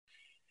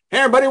Hey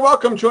everybody,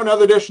 welcome to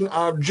another edition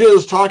of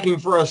Jizz Talking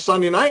for a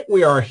Sunday night.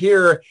 We are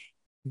here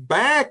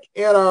back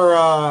at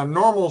our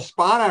normal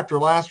spot after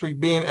last week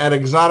being at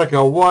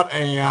Exotica. What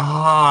a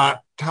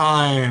hot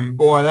time.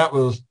 Boy, that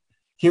was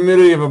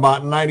humidity of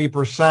about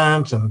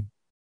 90% and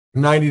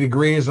 90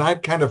 degrees. And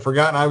I'd kind of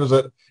forgotten I was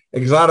at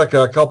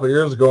Exotica a couple of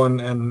years ago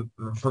and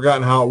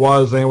forgotten how it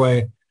was.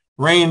 Anyway,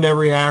 rained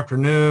every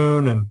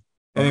afternoon and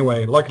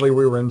anyway, luckily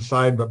we were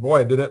inside, but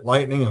boy, did it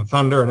lightning and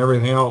thunder and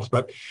everything else.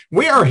 But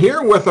we are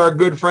here with our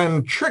good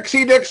friend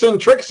Trixie Dicksin.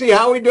 Trixie,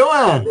 how we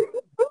doing?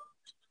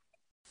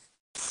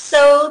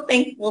 So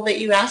thankful that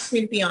you asked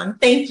me to be on.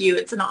 Thank you.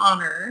 It's an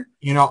honor.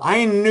 You know,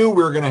 I knew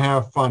we were going to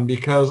have fun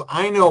because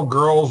I know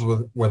girls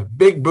with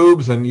big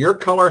boobs and your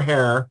color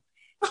hair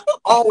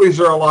always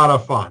are a lot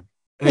of fun.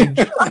 And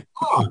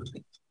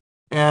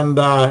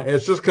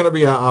it's just going to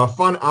be a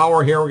fun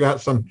hour here. We got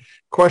some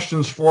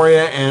questions for you,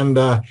 and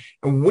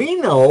we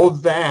know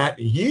that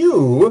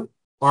you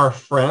are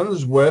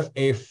friends with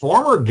a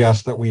former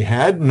guest that we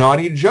had,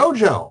 Naughty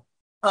JoJo.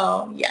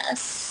 Oh,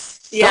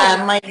 yes.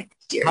 Yeah, my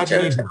dear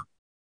JoJo.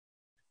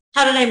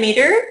 How did I meet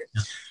her?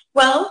 Yeah.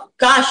 Well,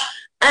 gosh,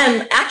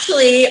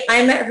 actually,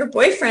 I met her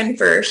boyfriend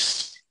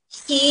first.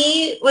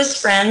 He was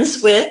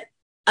friends with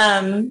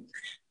Madison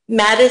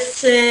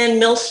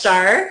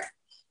Millstar.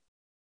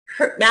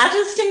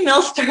 Madison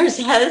Millstar's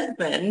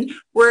husband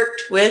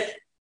worked with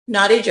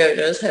Naughty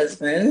JoJo's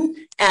husband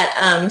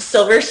at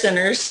Silver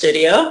Center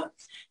Studio.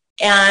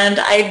 And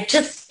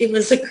it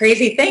was a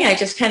crazy thing. I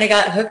just kind of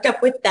got hooked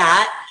up with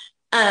that.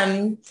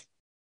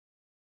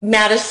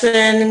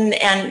 Madison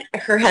and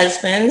her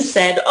husband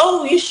said,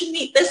 oh, you should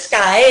meet this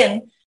guy.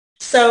 And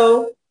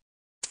so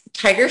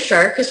Tiger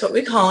Shark is what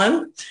we call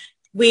him.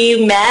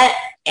 We met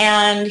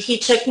and he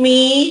took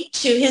me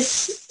to his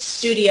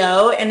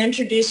studio and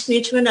introduced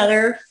me to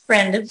another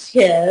friend of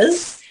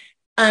his.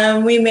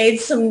 We made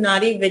some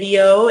naughty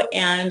video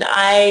and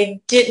I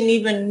didn't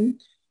even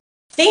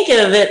think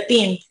of it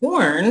being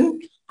porn.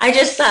 I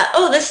just thought,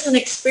 oh, this is an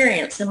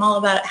experience. I'm all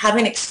about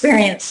having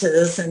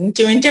experiences and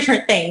doing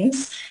different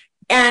things.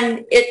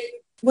 And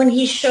when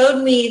he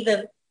showed me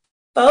the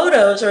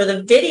photos or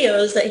the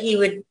videos that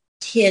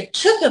he had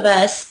took of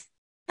us,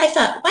 I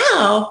thought,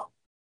 wow,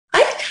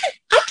 I kind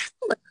of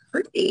look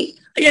pretty,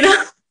 you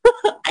know.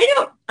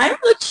 I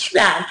don't look too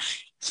bad.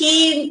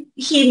 He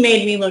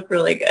made me look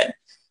really good.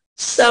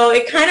 So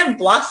it kind of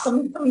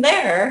blossomed from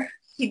there.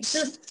 He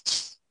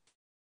just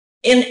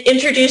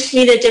introduced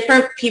me to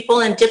different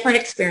people and different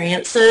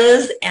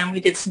experiences, and we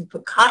did some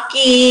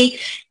bukkake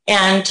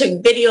and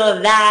took video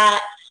of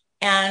that.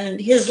 And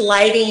his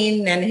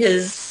lighting and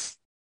his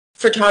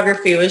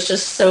photography was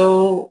just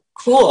so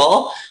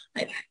cool.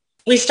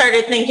 We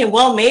started thinking,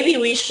 well, maybe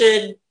we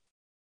should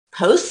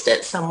post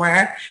it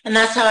somewhere. And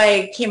that's how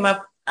I came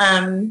up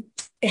having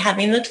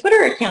the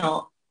Twitter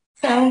account.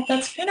 So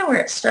that's kind of where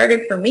it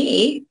started for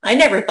me. I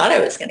never thought I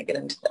was going to get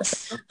into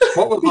this.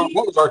 What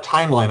was our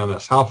timeline on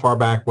this? How far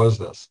back was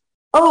this?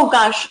 Oh,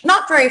 gosh,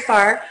 not very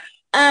far.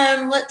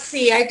 Let's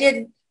see. I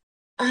did,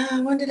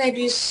 when did I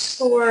do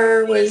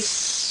SOAR?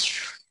 Was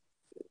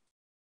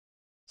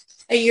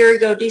a year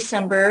ago,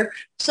 December.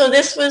 So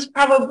this was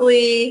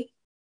probably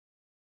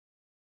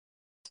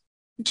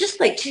just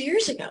like 2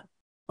 years ago.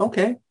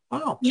 Okay.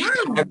 Wow. Yeah.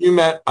 Have you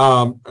met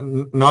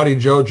Naughty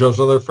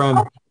JoJo's other friend,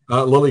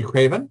 Lily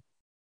Craven?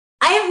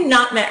 I have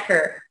not met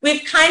her.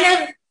 We've kind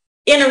of,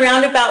 in a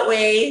roundabout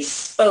way,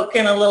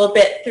 spoken a little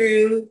bit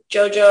through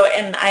JoJo,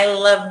 and I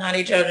love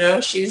Naughty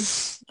JoJo.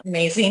 She's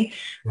amazing.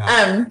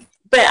 Yeah.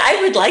 But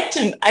I would like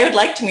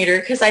to meet her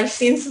because I've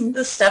seen some of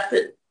the stuff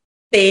that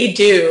they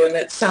do, and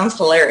it sounds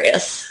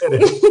hilarious.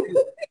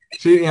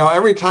 See, you know,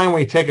 every time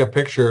we take a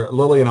picture,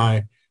 Lily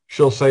and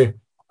she'll say,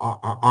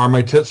 are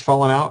my tits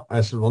falling out?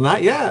 I said, well,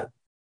 not yet.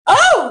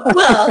 Oh,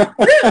 well,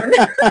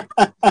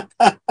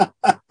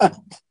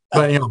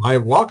 But, you know, I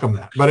welcome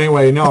that. But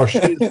anyway, no,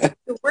 she's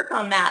work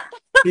on that.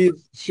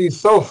 she's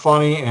so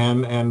funny,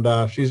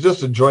 and she's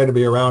just a joy to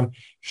be around.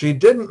 She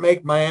didn't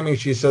make Miami.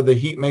 She said the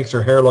heat makes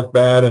her hair look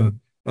bad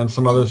and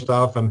some other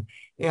stuff. And,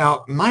 you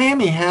know,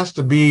 Miami has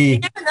to be... You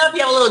never know if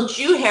you have a little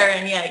Jew hair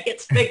in you. It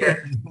gets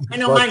bigger. I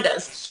know mine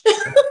does.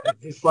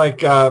 It's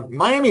like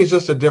Miami is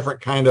just a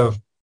different kind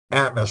of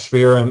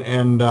atmosphere,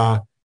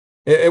 and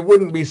it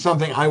wouldn't be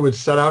something I would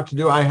set out to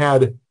do. I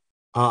had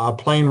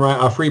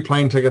a free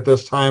plane ticket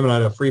this time, and I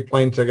had a free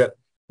plane ticket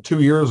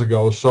 2 years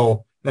ago.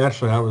 So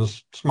naturally, I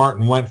was smart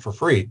and went for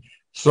free.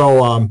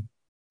 So,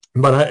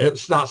 but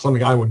it's not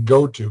something I would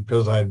go to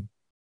because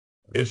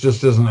it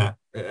just isn't that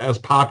as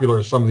popular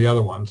as some of the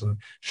other ones. And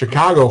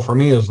Chicago for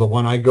me is the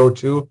one I go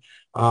to.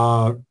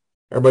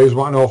 Everybody's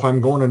wanting to know if I'm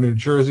going to New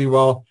Jersey.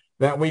 Well,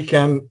 that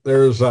weekend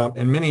there's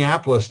in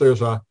Minneapolis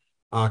there's a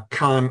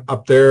con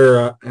up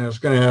there, and it's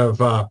going to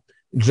have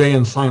Jay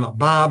and Silent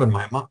Bob, and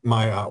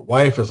my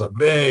wife is a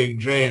big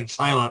Jay and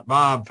Silent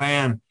Bob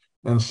fan,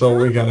 and so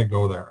we got to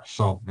go there.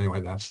 So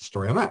anyway, that's the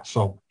story on that.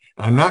 So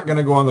I'm not going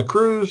to go on the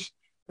cruise,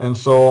 and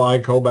so I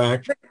go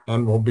back,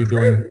 and we'll be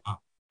doing.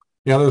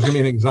 There's going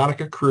to be an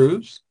Exotica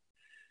cruise.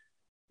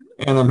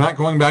 and I'm not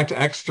going back to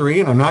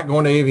X3, and I'm not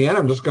going to AVN.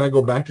 I'm just going to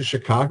go back to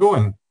Chicago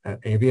and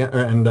AVN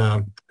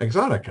and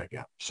Exotic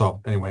again.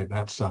 So anyway,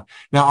 that's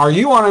now. Are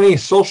you on any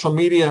social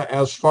media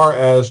as far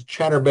as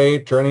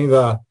Chatterbait or any of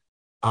the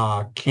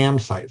cam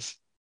sites?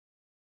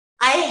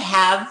 I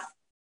have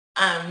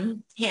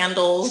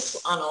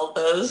handles on all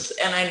those,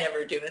 and I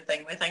never do a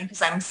thing with them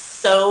because I'm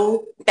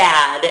so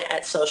bad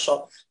at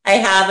social. I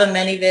have a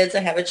ManyVids, I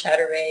have a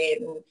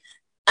Chatterbait,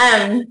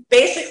 and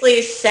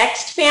basically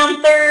Sext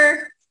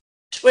Panther,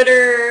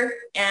 Twitter,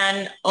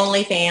 and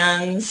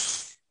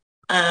OnlyFans.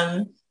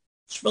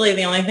 It's really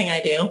the only thing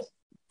I do.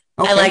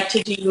 Okay. I like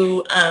to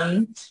do,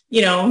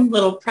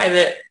 little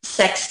private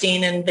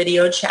sexting and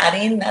video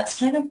chatting. That's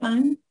kind of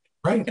fun.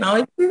 Right. You can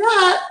always do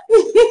that.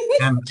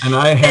 and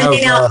I have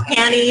sending out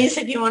panties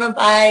if you want to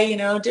buy,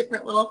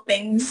 different little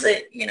things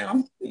that,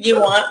 you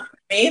want from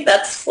me.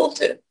 That's cool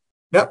too.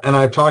 Yep. And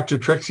I've talked to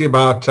Trixie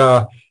about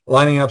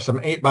lining up some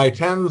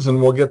 8x10s,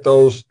 and we'll get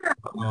those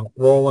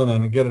rolling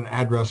and get an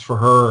address for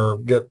her or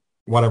get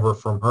whatever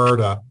from her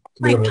to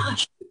be able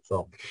to.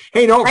 So,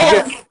 hey, don't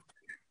forget,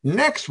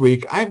 next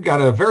week, I've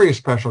got a very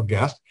special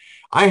guest.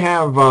 I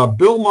have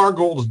Bill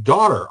Margold's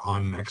daughter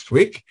on next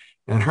week.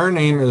 And her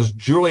name is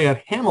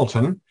Juliet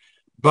Hamilton,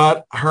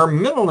 but her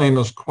middle name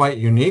is quite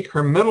unique.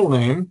 Her middle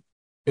name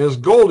is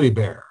Goldie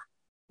Bear.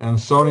 And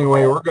so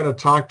anyway, we're going to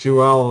talk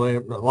to,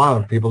 a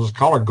lot of people just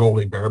call her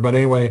Goldie Bear. But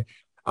anyway,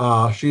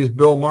 she's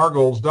Bill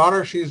Margold's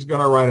daughter. She's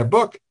going to write a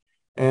book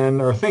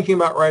and are thinking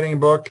about writing a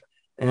book.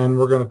 And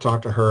we're going to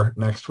talk to her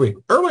next week.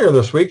 Earlier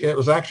this week, it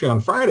was actually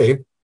on Friday,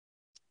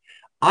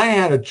 I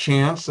had a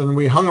chance, and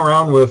we hung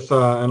around with,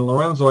 and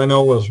Lorenzo, I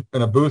know, was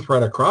in a booth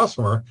right across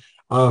from her,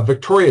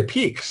 Victoria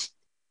Peaks.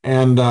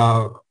 And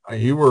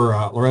you were,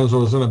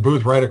 Lorenzo was in a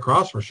booth right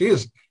across from her.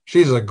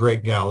 She's a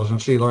great gal,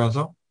 isn't she,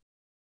 Lorenzo?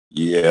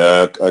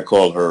 Yeah, I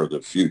call her the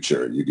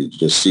future. You can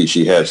just see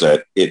she has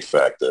that it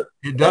factor.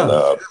 It does.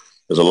 And,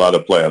 there's a lot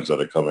of plans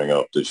that are coming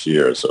up this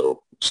year,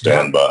 so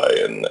stand by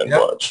and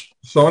watch.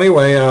 So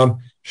anyway,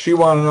 she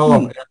wanted to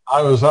know if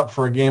I was up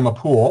for a game of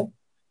pool.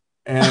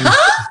 And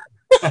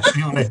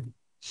anyway,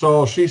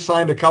 so she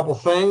signed a couple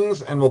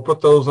things, and we'll put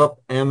those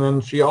up. And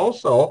then she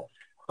also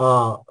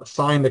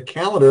signed a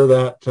calendar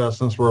that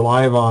since we're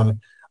live on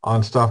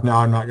stuff now,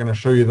 I'm not going to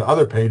show you the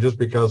other pages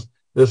because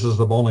this is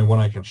the only one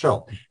I can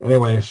show.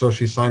 Anyway, so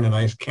she signed a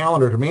nice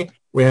calendar to me.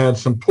 We had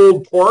some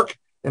pulled pork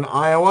in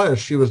Iowa as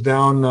she was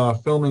down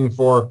filming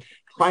for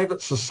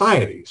Private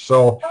Society.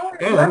 So,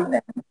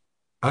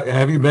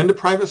 have you been to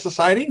Private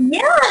Society?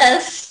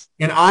 Yes.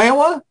 In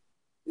Iowa?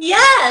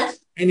 Yes.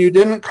 And you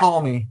didn't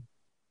call me.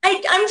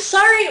 I'm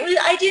sorry.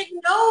 I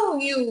didn't know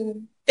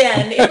you.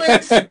 Then it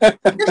was just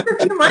a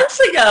few months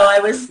ago I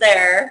was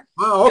there.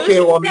 Oh,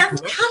 okay. Well,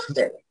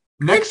 fantastic.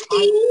 Next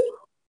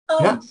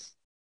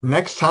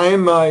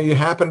time you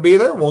happen to be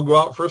there, we'll go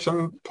out for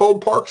some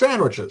pulled pork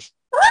sandwiches.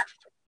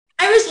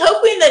 I was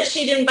hoping that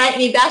she'd invite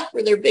me back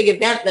for their big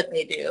event that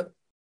they do.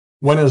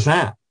 When is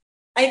that?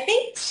 I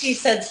think she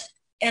said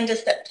end of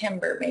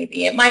September,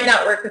 maybe. It might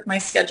not work with my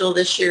schedule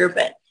this year,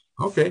 but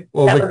okay.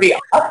 Well, that would be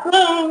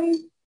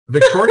awesome.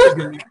 Victoria's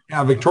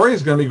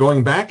going to be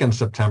going back in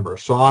September,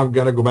 so I've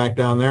got to go back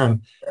down there,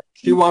 and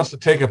she wants to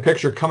take a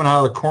picture coming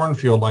out of the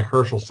cornfield like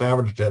Herschel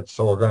Savage did.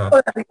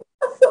 So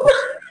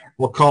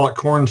we'll call it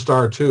Corn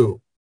Star 2.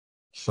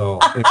 So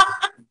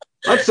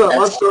let's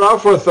start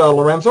off with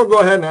Lorenzo. Go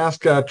ahead and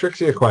ask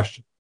Trixie a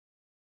question.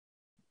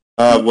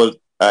 Well,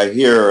 I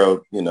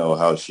hear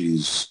how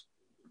she's,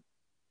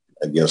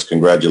 I guess,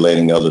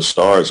 congratulating other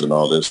stars and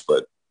all this,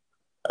 but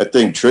I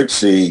think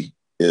Trixie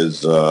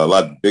is a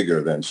lot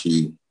bigger than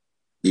she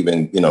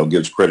even,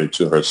 gives credit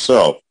to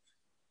herself.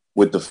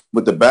 With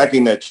the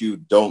backing that you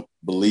don't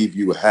believe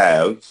you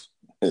have,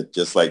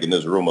 just like in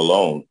this room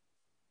alone,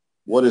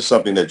 what is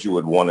something that you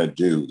would want to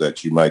do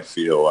that you might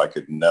feel I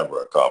could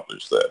never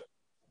accomplish that?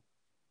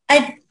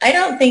 I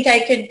don't think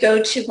I could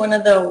go to one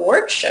of the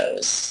award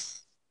shows.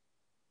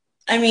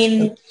 I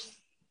mean,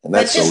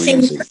 that just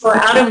seems to go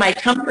out of my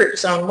comfort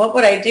zone. What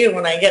would I do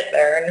when I get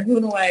there? And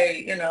who do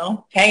I,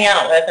 hang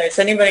out with? Is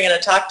anybody going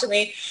to talk to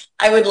me?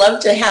 I would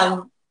love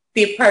to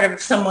be a part of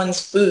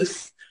someone's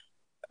booth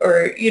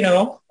or,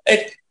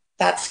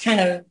 that's kind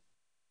of,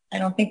 I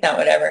don't think that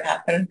would ever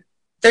happen.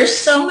 There's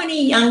so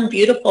many young,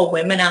 beautiful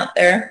women out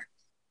there.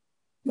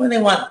 What do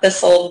they want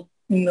this old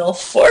MILF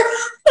for?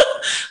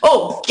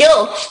 Oh,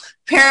 guilt.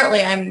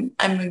 Apparently I'm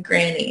a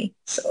granny,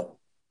 so.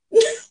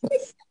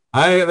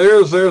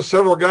 There's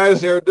several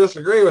guys here who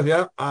disagree with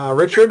you.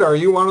 Richard, are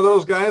you one of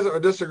those guys that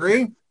would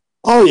disagree?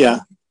 Oh, yeah.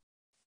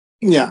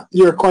 Yeah,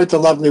 you're quite a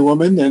lovely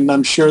woman, and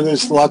I'm sure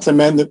there's lots of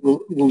men that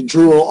will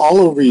drool all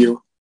over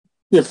you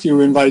if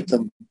you invite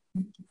them.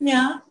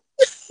 Yeah.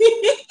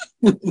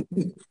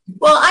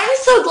 Well, I'm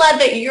so glad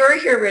that you're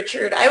here,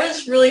 Richard. I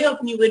was really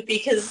hoping you would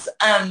because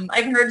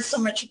I've heard so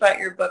much about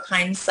your book,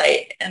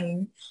 Hindsight,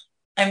 and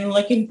I'm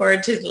looking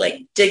forward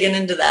to digging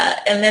into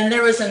that. And then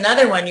there was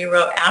another one you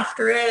wrote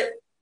after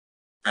it.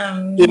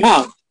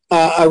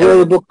 I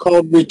wrote a book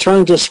called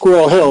Return to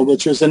Squirrel Hill,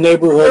 which is a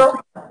neighborhood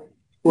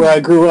where I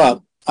grew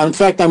up. In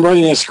fact, I'm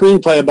writing a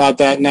screenplay about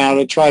that now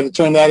to try to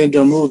turn that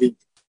into a movie.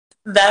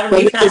 That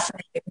would be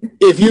fascinating.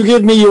 If you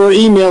give me your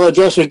email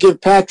address or give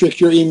Patrick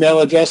your email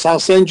address, I'll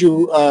send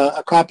you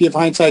a copy of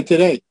Hindsight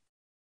Today.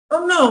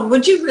 Oh, no.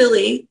 Would you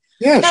really?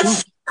 Yeah,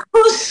 That's sure.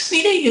 so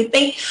sweet of you.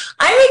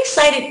 I'm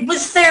excited.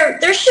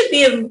 There should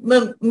be a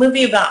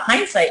movie about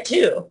Hindsight,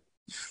 too.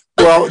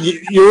 Well,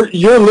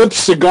 your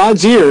lips to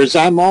God's ears.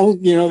 I'm all,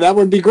 that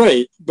would be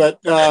great. But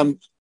from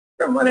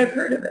what I've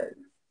heard of it,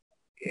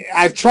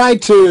 I'm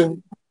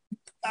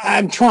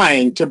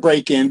trying to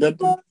break in, but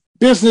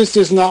business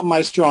is not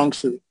my strong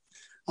suit.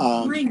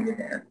 So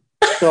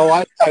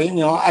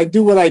I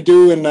do what I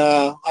do, and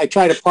I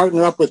try to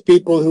partner up with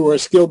people who are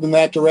skilled in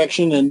that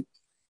direction. And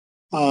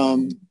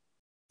I'm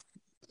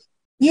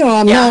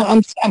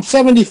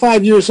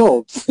 75 years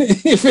old.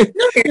 If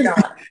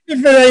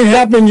it ain't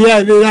happened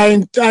yet,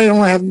 I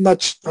don't have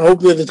much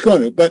hope that it's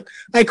going to. But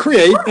I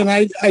create, and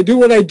I do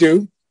what I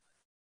do,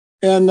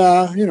 and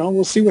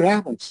we'll see what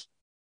happens.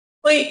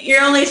 Well,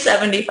 you're only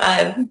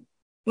 75.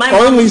 My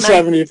only mom's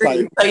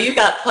 75. So you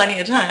got plenty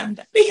of time.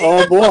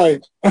 Oh boy,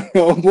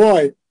 oh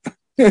boy.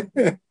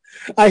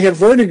 I have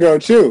vertigo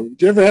too.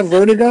 Do you ever have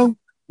vertigo?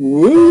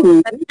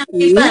 Woo!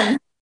 Fun.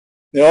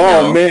 Oh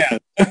No. Man.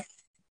 No.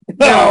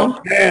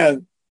 Oh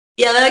man.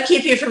 Yeah, that'll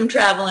keep you from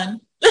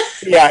traveling.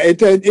 Yeah,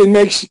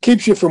 it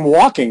keeps you from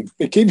walking.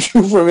 It keeps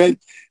you from it.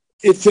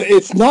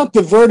 It's not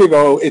the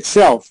vertigo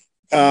itself.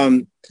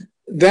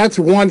 That's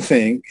one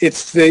thing.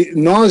 It's the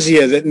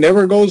nausea that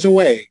never goes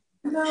away.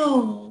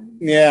 No.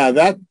 Yeah,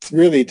 that's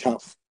really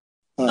tough.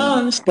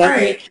 I'm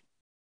sorry.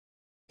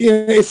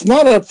 It's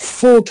not a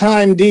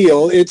full-time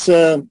deal. It's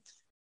I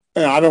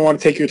don't want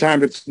to take your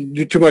time to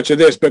do too much of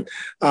this, but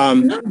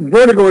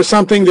vertigo is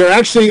something. There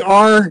actually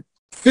are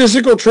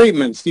physical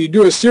treatments. You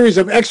do a series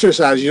of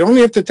exercises. You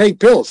only have to take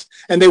pills,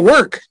 and they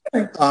work.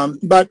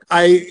 But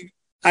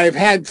I've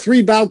had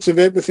 3 bouts of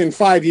it within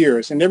 5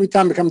 years, and every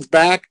time it comes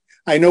back,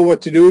 I know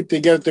what to do to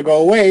get it to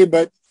go away.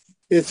 But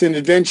it's an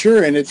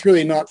adventure, and it's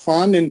really not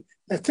fun. And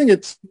I think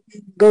it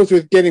goes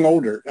with getting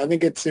older. I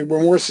think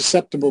we're more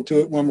susceptible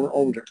to it when we're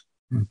older.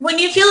 When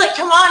you feel it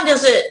come on,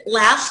 does it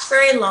last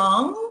very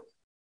long?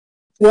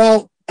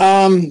 Well,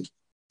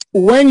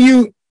 what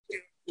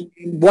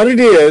it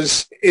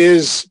is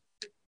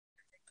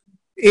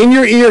in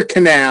your ear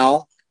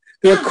canal,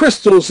 there are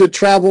crystals that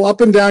travel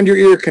up and down your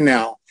ear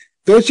canal.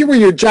 Those are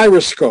your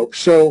gyroscopes.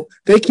 So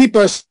they keep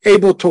us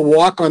able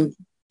to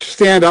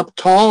stand up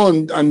tall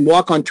and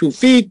walk on 2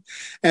 feet.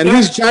 And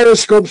these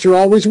gyroscopes are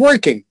always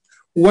working.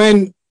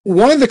 When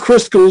one of the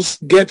crystals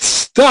gets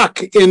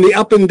stuck in the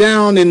up and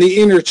down in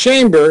the inner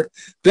chamber,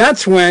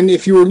 that's when,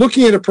 if you were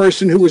looking at a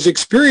person who was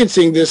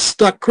experiencing this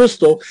stuck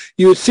crystal,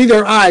 you would see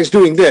their eyes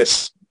doing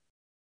this.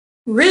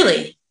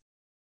 Really?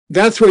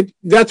 That's when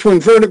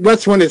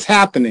it's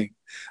happening.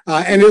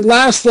 And it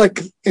lasts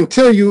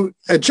until your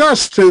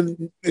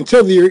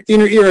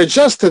inner ear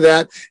adjusts to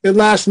that, it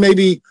lasts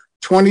maybe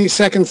 20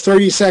 seconds,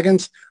 30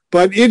 seconds,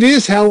 but it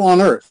is hell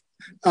on earth.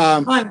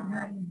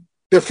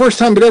 The first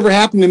time it ever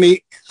happened to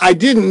me, I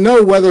didn't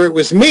know whether it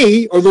was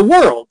me or the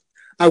world.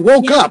 I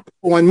woke up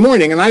one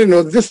morning and I didn't know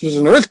if this was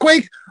an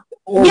earthquake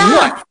or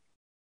what.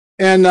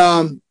 And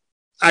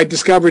I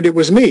discovered it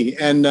was me,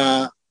 and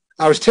I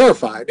was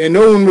terrified, and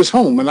no one was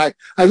home. And I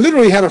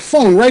literally had a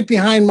phone right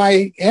behind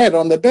my head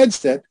on the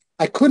bedstead.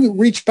 I couldn't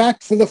reach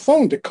back for the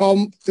phone to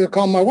call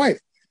my wife.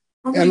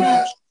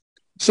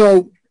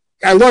 So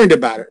I learned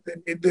about it.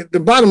 The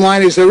bottom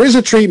line is there is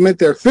a treatment.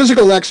 There are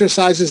physical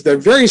exercises. They're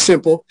very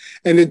simple,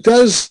 and it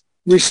does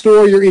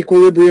restore your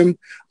equilibrium.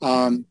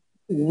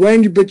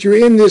 But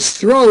you're in this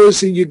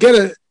throes, and you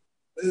get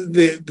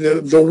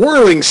the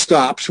whirling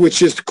stops,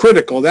 which is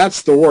critical.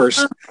 That's the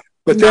worst.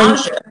 But then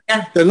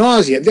the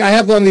nausea. I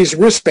have on these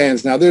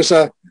wristbands now. There's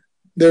a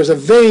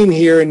vein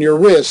here in your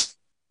wrist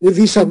with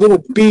these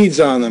little beads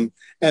on them,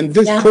 and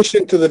this push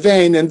into the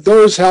vein, and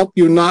those help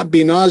you not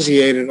be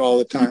nauseated all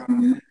the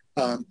time.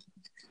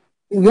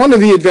 One of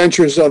the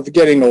adventures of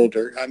getting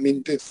older. I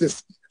mean,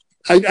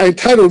 I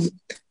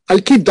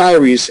keep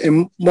diaries,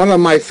 and one of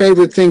my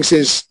favorite things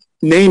is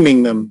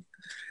naming them.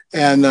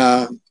 And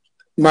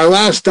my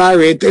last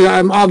diary,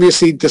 I'm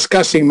obviously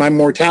discussing my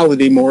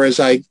mortality more as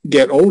I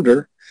get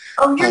older.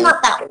 Oh, you're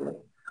not that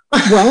old.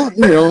 Well,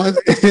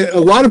 a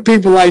lot of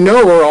people I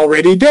know are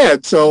already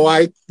dead, so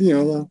I'm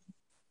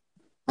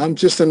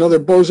just another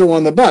bozo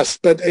on the bus.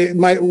 But I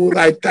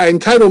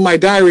entitled my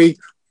diary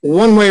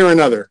 "One Way or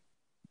Another."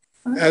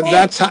 Okay.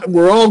 That's how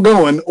we're all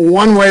going,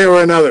 one way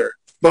or another.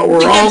 But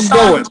we're all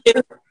going.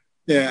 Too.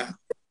 Yeah,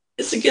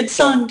 it's a good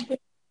song too.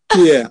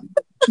 Yeah.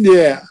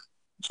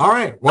 All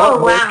right.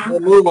 Well, we'll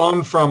move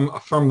on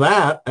from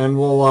that, and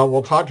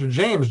we'll talk to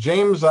James.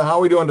 James, how are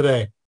we doing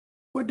today?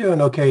 We're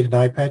doing okay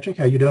tonight, Patrick.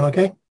 Are you doing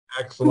okay?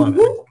 Excellent.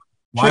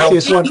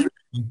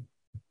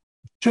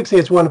 Trixie,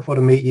 it's wonderful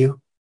to meet you.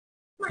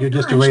 You're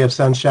just a ray of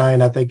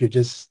sunshine. I think you're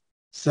just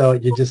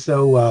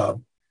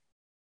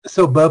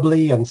so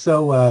bubbly and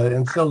so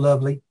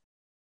lovely.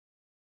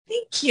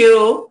 Thank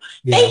you.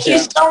 Thank you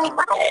so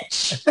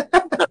much.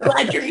 I'm so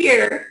glad you're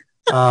here.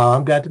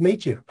 I'm glad to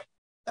meet you.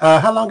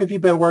 How long have you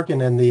been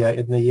working in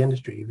the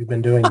industry? Have you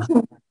been doing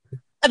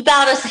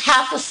About a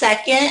half a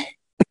second.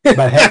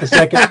 about half a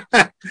second?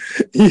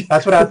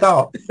 That's what I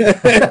thought.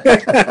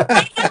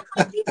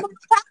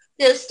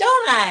 This,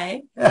 don't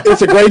I?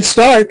 It's a great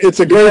start. It's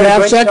a great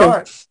half second.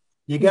 Start.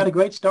 You got a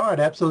great start.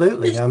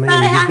 Absolutely. I mean, about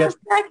a you half get, a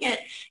second,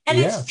 and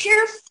it's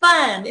pure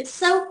fun. It's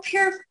so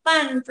pure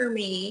fun for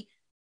me.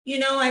 You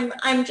know,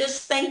 I'm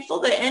just thankful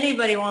that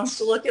anybody wants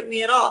to look at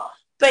me at all.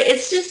 But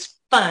it's just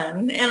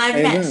fun, and I've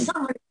met so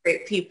many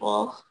great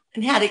people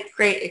and had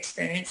great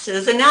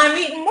experiences, and now I'm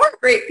meeting more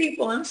great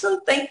people. I'm so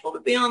thankful to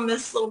be on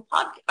this little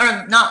podcast,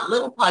 or not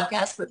little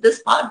podcast, but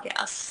this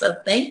podcast. So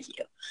thank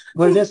you.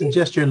 Well, it isn't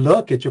just your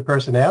look, it's your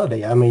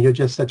personality. I mean, you're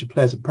just such a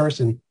pleasant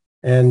person,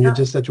 and you're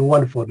just such a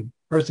wonderful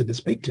person to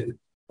speak to.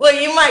 Well,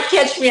 you might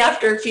catch me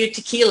after a few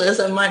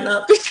tequilas. I might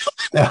not be.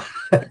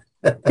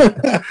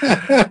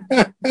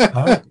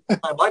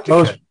 I'd like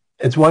to.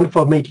 It's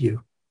wonderful to meet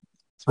you.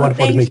 It's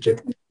wonderful to meet you.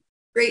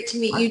 Great to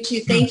meet you too.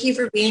 Thank you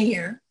for being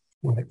here.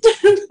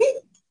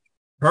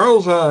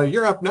 Charles,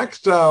 you're up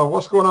next.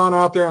 What's going on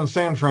out there in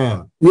San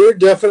Fran? You're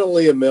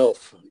definitely a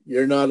MILF.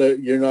 You're not a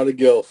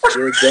GILF.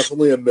 You're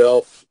definitely a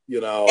MILF,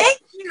 you know. Thank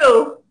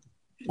you.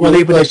 Well,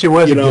 even if she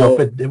was a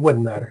GILF, it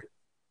wouldn't matter.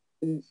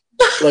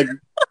 Like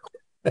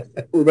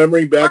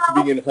remembering back to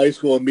being in high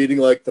school and meeting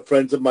like the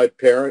parents of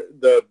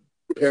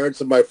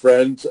my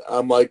friends,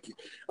 I'm like,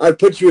 I'd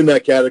put you in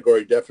that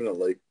category,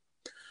 definitely.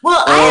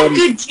 Well, I have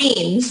good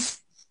genes.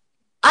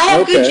 I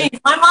have good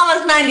genes. My mom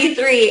was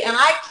 93, and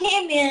I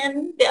came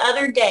in the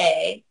other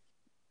day,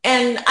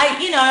 and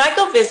I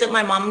go visit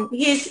my mom.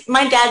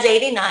 My dad's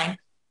 89,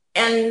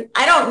 and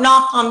I don't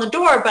knock on the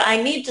door, but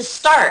I need to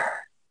start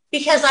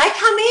because I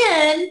come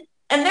in,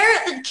 and they're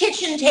at the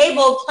kitchen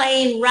table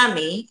playing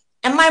rummy,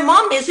 and my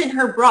mom is in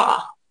her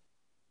bra.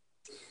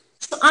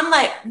 So I'm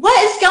like,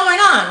 what is going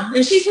on?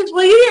 And she says,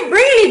 well, you didn't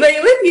bring anybody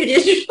with you,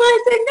 did you?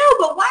 I said, no,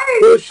 but why are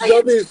you she's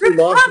obviously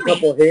lost a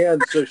couple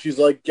hands, so she's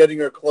like getting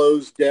her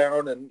clothes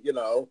down and, you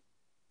know.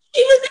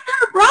 She was in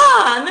her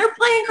bra, and they're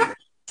playing.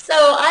 So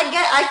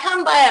I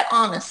come by it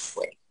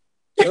honestly.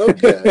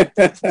 Okay.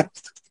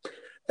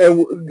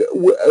 And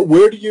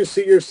where do you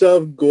see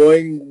yourself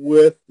going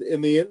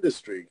in the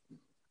industry?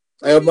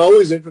 I'm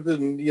always interested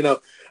in, you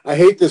know, I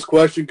hate this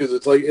question because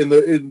it's like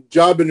in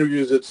job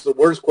interviews, it's the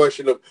worst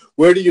question of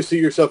where do you see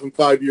yourself in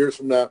 5 years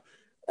from now?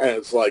 And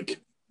it's like,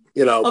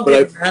 you know, I'll be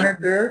a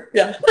manager.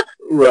 Yeah.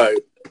 Right.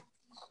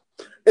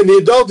 In the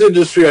adult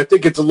industry, I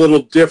think it's a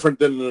little different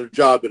than in a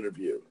job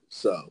interview.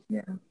 So.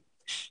 Yeah.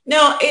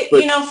 No,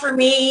 you know, for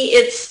me,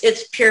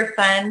 it's pure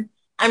fun.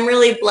 I'm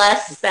really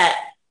blessed that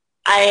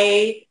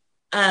I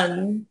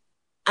can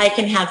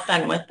have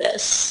fun with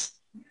this,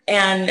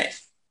 and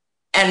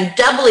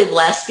doubly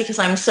blessed because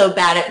I'm so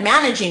bad at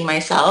managing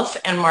myself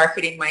and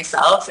marketing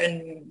myself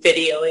and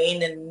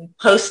videoing and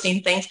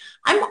posting things.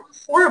 I'm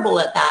horrible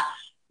at that.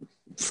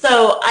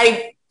 So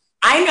I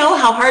know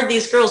how hard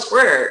these girls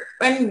work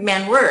and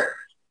men work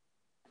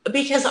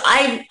because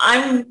I'm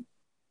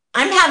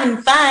having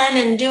fun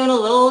and doing a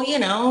little, you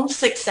know,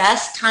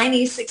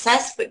 tiny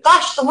success. But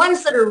gosh, the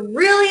ones that are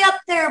really up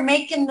there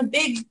making the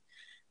big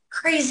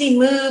crazy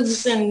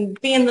moves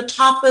and being the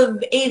top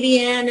of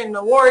AVN and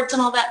awards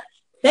and all that,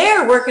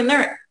 they're working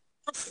their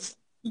asses.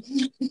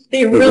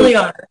 They really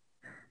are.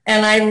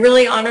 And I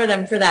really honor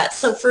them for that.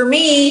 So for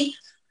me,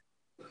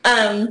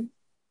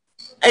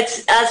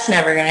 that's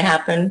never going to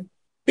happen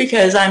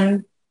because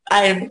I'm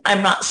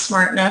not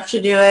smart enough to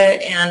do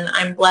it. And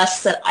I'm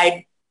blessed that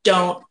I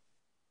don't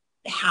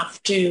have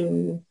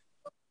to.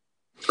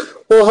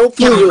 Well,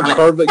 hopefully you'll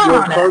carve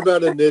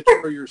out a niche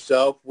for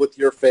yourself with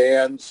your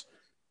fans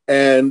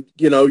and,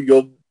 you know,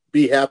 you'll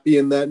be happy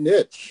in that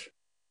niche.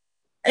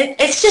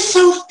 It's just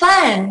so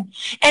fun.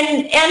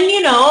 And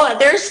you know,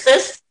 there's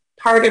this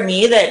part of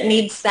me that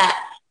needs that.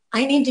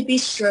 I need to be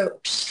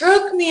stroked.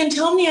 Stroke me and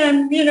tell me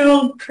I'm, you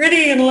know,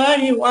 pretty and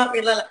what you want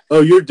me to. Oh,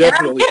 you're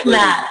definitely pretty.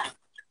 That.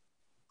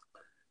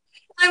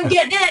 I'm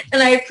getting it,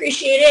 and I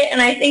appreciate it,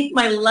 and I think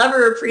my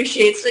lover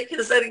appreciates it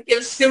because then it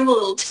gives him a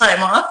little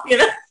time off, you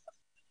know.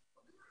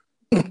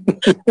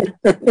 It's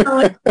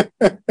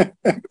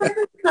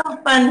so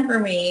fun for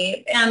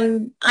me,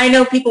 and I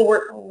know people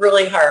work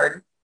really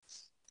hard.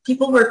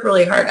 People work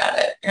really hard at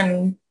it,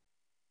 and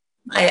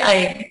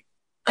I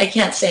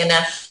can't say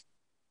enough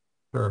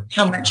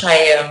how much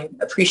I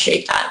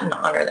appreciate that and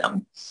honor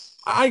them.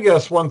 I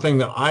guess one thing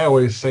that I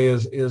always say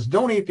is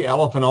don't eat the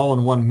elephant all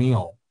in one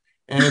meal.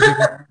 And if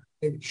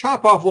you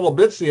chop off little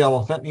bits of the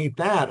elephant and eat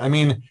that. I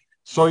mean,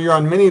 so you're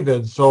on mini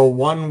vids. So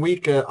 1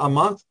 week a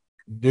month,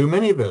 do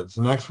mini vids.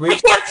 The next week. I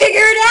can't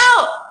figure it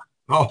out.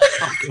 Oh,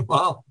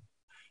 well,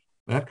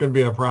 that could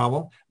be a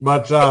problem.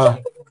 But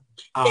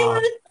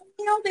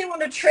they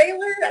want a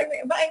trailer. I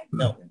mean,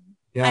 no.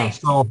 Yeah.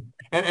 So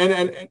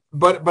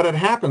but it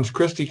happens.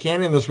 Christy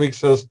Canyon this week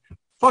says,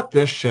 "Fuck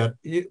this shit,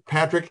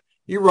 Patrick.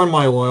 You run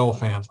my loyal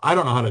fans. I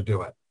don't know how to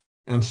do it."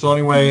 And so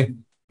anyway,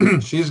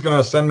 she's going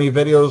to send me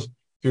videos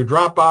through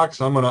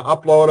Dropbox. I'm going to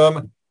upload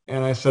them.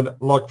 And I said,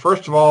 "Look,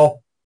 first of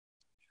all,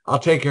 I'll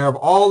take care of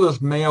all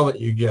this mail that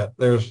you get.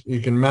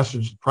 You can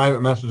message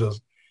private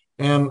messages,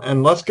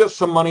 and let's get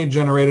some money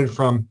generated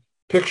from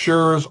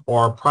pictures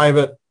or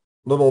private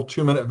little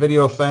 2-minute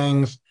video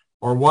things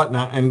or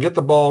whatnot, and get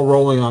the ball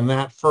rolling on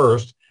that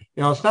first.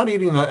 It's not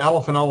eating the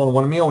elephant all in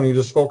one meal when you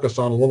just focus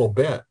on a little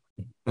bit.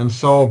 And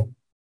so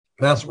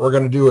that's what we're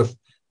going to do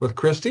with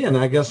Christy. And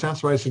I guess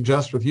that's what I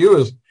suggest with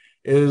you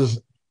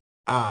is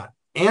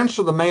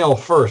answer the mail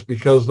first,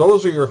 because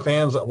those are your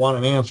fans that want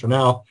an answer.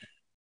 Now,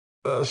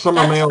 some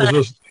of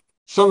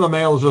the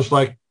mail is just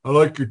like, I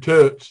like your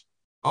tits.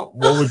 Oh,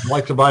 well, would you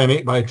like to buy an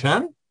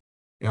 8x10?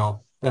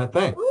 That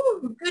thing.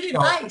 Ooh, good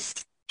advice.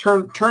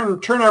 Turn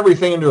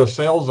everything into a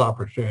sales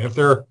opportunity.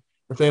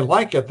 If they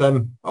like it,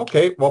 then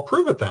okay, well,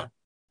 prove it then.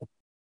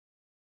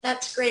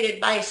 That's great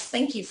advice.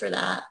 Thank you for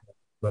that.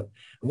 But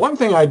one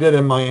thing I did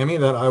in Miami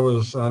that I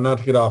was, not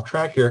to get off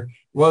track here,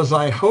 was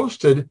I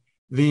hosted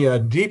the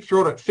Deep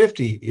Throat at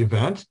 50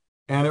 event,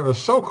 and it was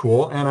so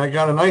cool. And I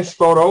got a nice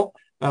photo,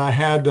 and I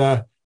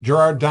had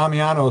Gerard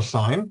Damiano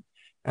sign.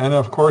 And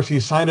of course, he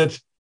signed it,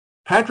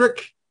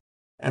 Patrick,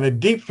 and a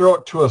deep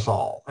throat to us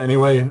all.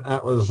 Anyway,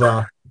 that was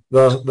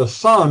the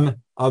son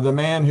of the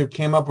man who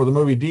came up with the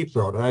movie Deep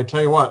Throat. And I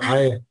tell you what,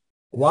 I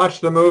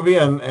watched the movie,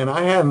 and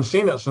I hadn't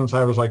seen it since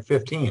I was like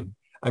 18.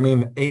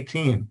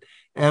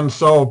 And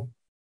so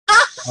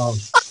I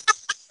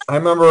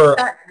remember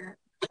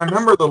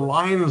the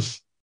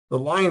lines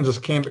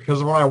just came,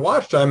 because when I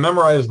watched it, I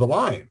memorized the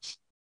lines.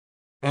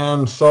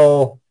 And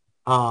so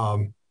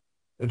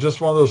it's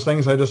just one of those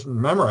things I just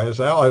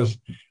memorized. I was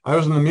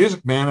in the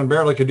Music Man and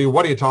barely could do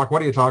what do you talk.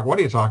 But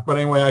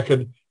anyway, I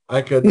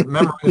could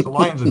memorize the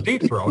lines of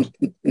Deep Throat.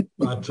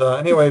 But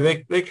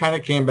anyway, they kind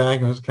of came back,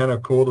 and it was kind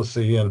of cool to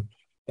see,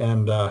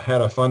 and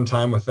had a fun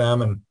time with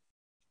them. And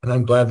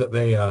I'm glad that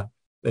they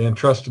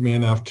entrusted me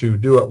enough to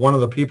do it. One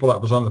of the people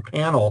that was on the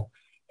panel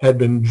had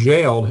been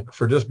jailed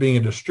for just being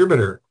a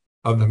distributor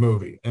of the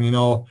movie. And,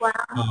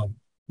 wow.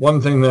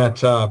 One thing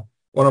that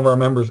one of our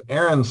members,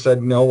 Aaron,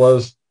 said,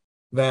 was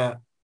that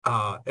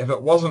if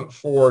it wasn't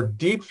for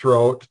Deep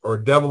Throat or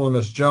Devil and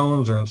Miss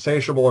Jones or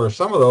Insatiable or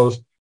some of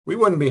those, we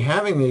wouldn't be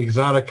having the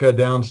Exotica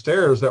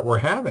downstairs that we're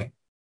having,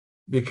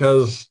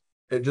 because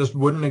it just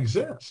wouldn't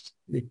exist.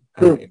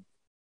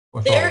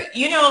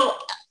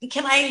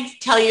 Can I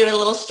tell you a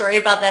little story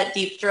about that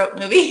Deep Throat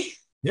movie?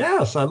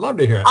 Yes, I'd love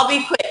to hear it. I'll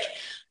be quick.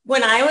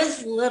 When I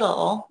was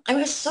little, I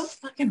was so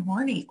fucking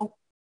horny.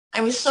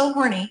 I was so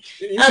horny.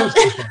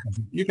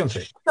 You can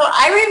see. So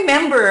I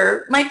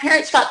remember my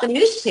parents got the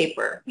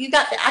newspaper. You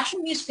got the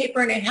actual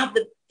newspaper, and it had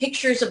the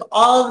pictures of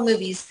all the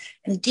movies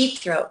and Deep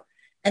Throat.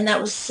 And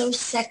that was so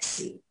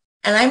sexy.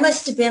 And I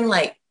must have been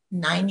like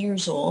 9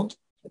 years old.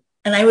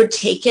 And I would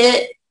take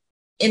it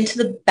into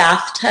the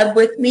bathtub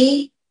with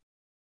me.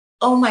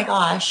 Oh my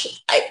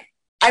gosh.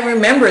 I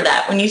remember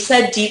that when you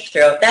said Deep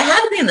Throat. That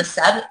had to be in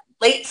the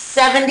late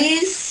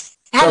 70s.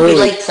 It had to be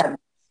late 70s.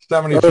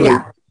 73.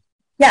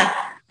 Yeah.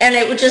 And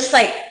it would just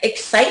like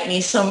excite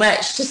me so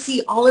much to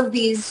see all of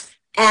these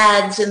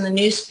ads in the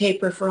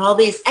newspaper for all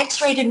these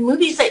X-rated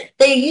movies that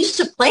they used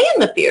to play in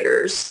the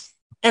theaters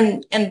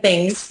and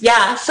things.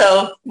 Yeah.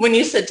 So when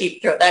you said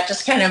Deep Throat, that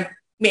just kind of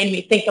made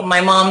me think of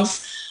my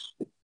mom's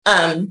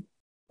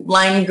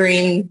lime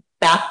green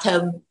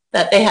bathtub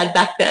that they had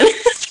back then.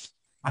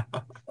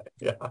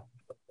 Yeah.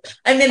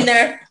 I'm in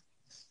there,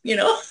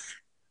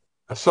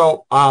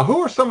 So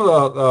who are some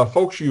of the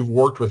folks you've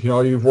worked with?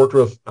 You've worked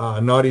with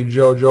Naughty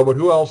Joe, but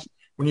who else?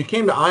 When you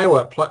came to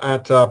Iowa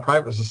at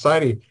Private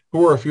Society, who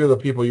were a few of the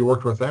people you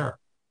worked with there?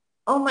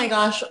 Oh my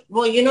gosh.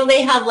 Well,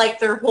 they have like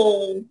their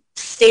whole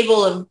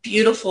stable of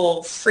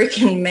beautiful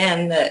freaking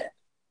men that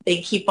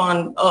they keep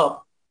on.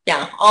 Oh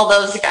yeah, all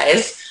those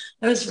guys.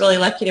 I was really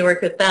lucky to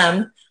work with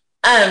them.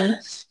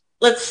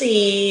 Let's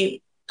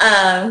see.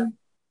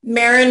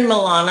 Marin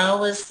Milano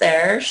was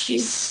there.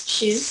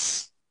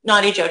 She's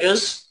Naughty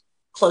JoJo's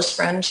close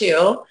friend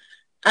too.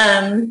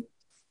 And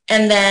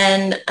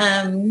then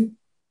I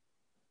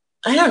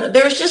don't know,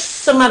 there was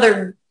just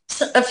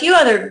a few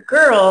other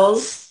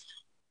girls.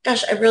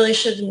 Gosh, I really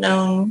should have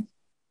known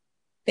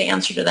the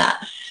answer to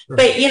that. Sure.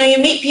 But you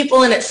meet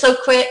people and it's so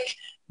quick.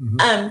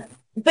 Mm-hmm.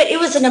 But it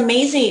was an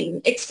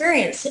amazing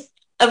experience.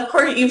 Of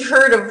course, you've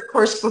heard,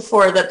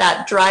 before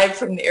that drive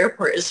from the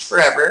airport is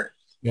forever.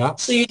 Yeah.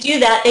 So you do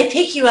that. They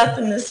pick you up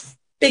in this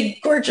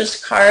big,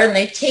 gorgeous car, and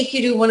they take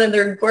you to one of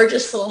their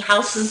gorgeous little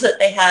houses that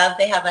they have.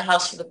 They have a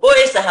house for the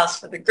boys, a house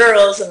for the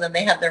girls, and then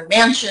they have their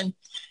mansion.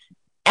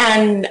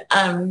 And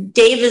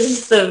Dave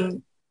is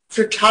the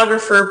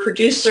photographer,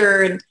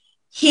 producer, and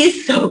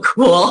he's so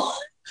cool.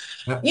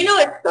 Yeah.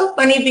 It's so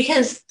funny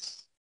because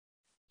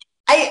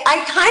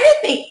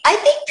I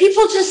think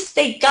people just,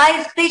 they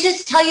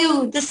just tell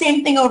you the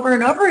same thing over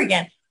and over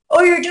again.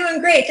 Oh, you're doing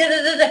great. Da,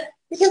 da, da, da.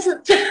 Because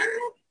it's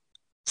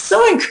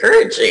so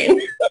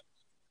encouraging.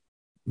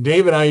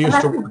 Dave and I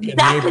used to work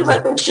exactly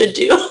what they should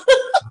do.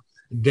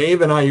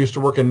 Dave and I used to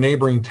work in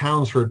neighboring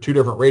towns for 2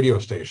 different radio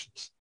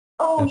stations.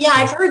 Oh, yeah,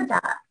 I've heard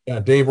that. Yeah,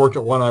 Dave worked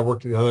at one, I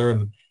worked at the other,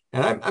 and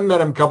I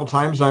met him a couple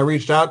times, and I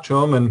reached out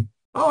to him, and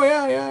oh,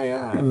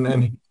 yeah.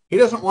 And he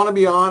doesn't want to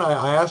be on.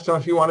 I asked him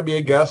if he wanted to be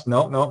a guest.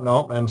 Nope, nope,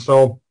 nope. And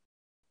so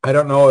I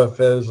don't know if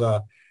his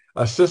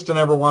assistant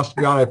ever wants to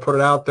be on. I put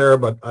it out there,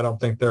 but I don't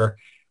think they're.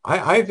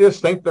 I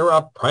just think they're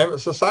a private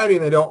society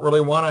and they don't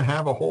really want to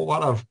have a whole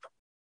lot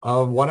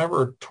of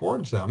whatever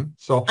towards them.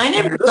 So I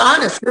never saw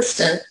an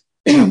assistant.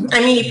 I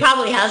mean, he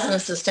probably has an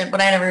assistant,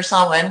 but I never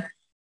saw one.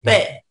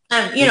 But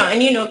you know,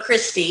 and you know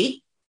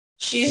Christy,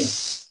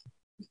 she's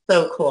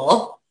so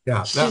cool.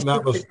 Yeah,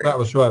 that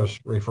was who I was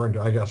referring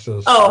to, I guess.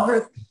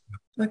 Her.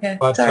 Okay,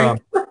 but, sorry.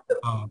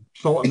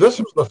 So this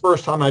was the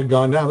first time I'd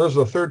gone down. This is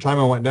the third time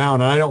I went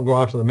down, and I don't go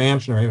out to the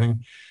mansion or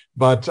anything,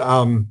 but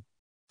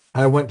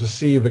I went to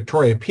see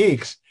Victoria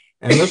Peaks,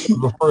 and this was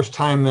the first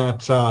time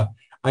that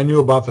I knew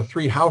about the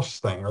 3-house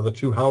thing or the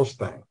 2-house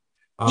thing.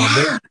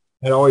 They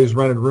had always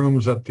rented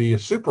rooms at the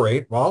Super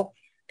 8. Well,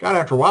 God,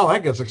 after a while,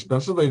 that gets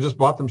expensive. They just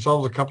bought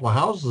themselves a couple of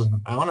houses in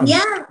town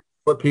and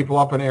put people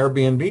up in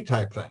Airbnb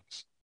type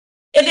things.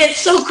 And it's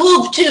so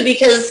cool, too,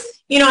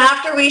 because, you know,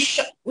 after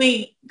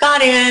we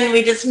got in,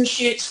 we did some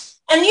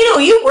shoots, and, you know,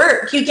 you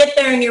work. You get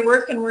there and you're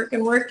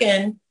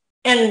working,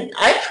 and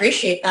I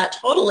appreciate that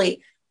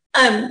totally.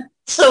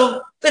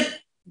 But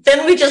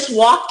then we just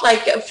walked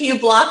like a few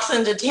blocks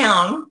into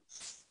town,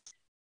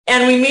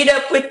 and we meet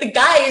up with the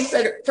guys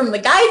that are from the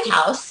guide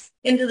house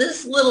into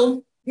this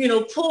little, you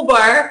know, pool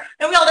bar,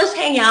 and we all just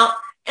hang out.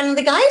 And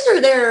the guys are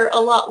there a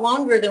lot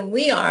longer than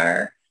we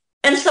are.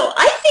 And so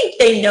I think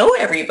they know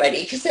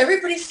everybody because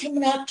everybody's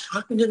coming up,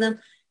 talking to them.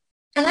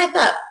 And I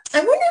thought, I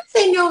wonder if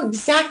they know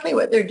exactly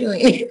what they're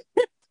doing.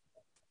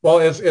 Well,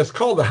 it's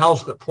called the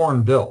house that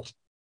porn built.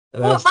 So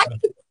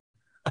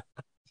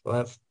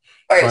that's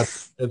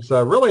but it's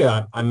really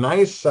a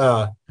nice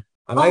oh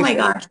my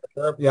gosh.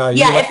 Yeah.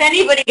 If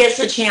anybody gets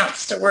a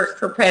chance to work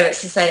for private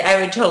society, I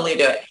would totally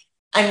do it.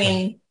 I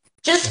mean,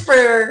 just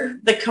for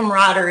the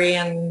camaraderie,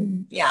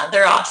 and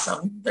they're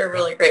awesome. They're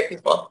really great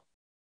people.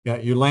 Yeah,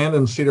 you land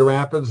in Cedar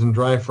Rapids and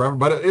drive forever,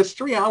 but it's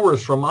 3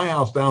 hours from my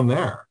house down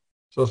there.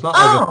 So it's not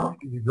like an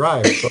easy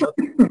drive. So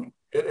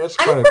it's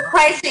I'm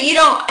surprised that you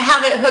don't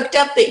have it hooked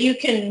up that you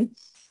can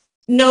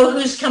know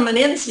who's coming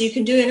in so you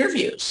can do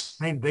interviews.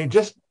 They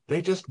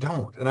just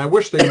don't. And I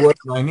wish they would.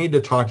 And I need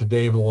to talk to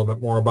Dave a little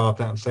bit more about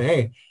that and say,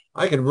 hey,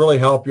 I could really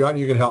help you out and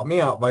you could help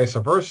me out, vice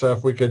versa.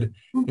 If we could,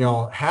 you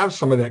know, have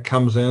somebody that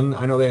comes in.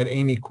 I know they had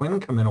Amy Quinn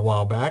come in a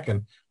while back,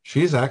 and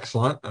she's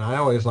excellent. And I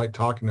always like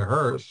talking to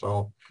her.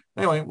 So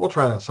anyway, we'll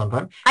try that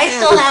sometime. I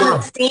still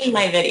haven't seen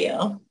my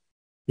video.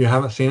 You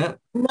haven't seen it?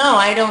 No,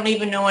 I don't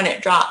even know when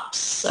it drops.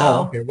 So.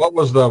 Oh, okay. What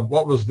was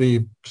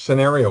the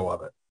scenario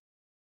of it?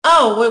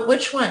 Oh,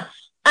 which one?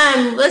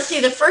 Let's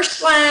see. The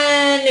first one,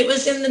 it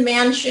was in the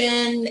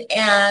mansion,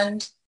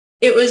 and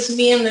it was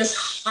me and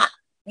this hot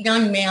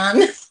young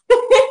man.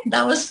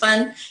 That was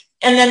fun.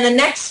 And then the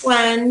next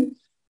one,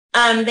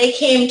 they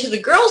came to the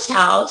girls'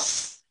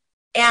 house,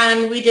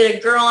 and we did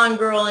a girl on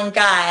girl and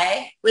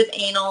guy with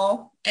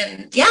anal,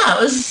 and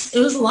it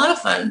was a lot of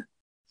fun.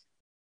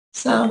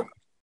 So,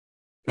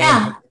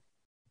 yeah,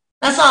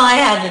 that's all I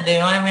had to do.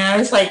 I mean, I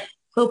was like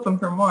hoping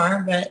for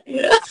more, but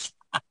yeah.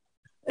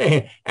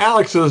 Hey,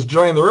 Alex has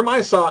joined the room.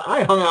 I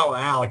hung out with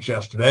Alex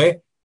yesterday.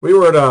 We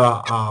were at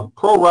a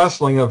pro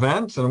wrestling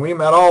event, and we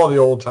met all of the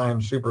old-time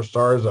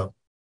superstars of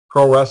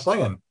pro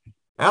wrestling. And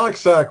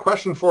Alex, a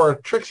question for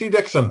Trixie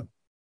Dicksin.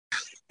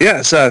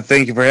 Yes,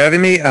 thank you for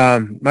having me.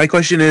 My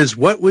question is,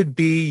 what would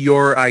be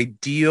your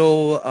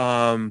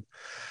ideal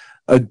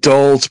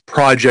adult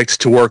project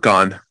to work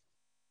on?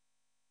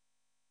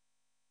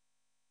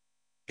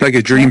 Like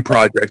a dream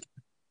project.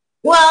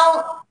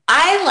 Well,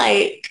 I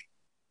like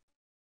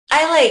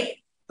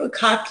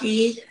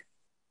bukkake.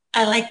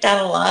 I like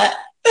that a lot.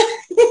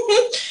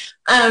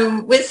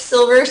 With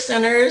Silver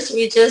Sinners,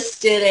 we just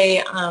did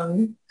a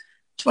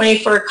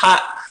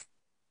 24-cock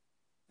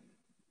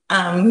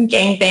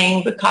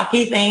gangbang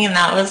bukkake thing, and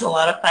that was a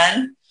lot of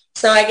fun.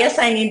 So I guess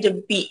I need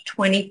to beat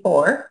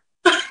 24.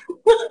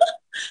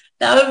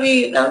 That would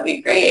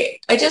be great.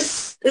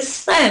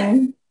 It's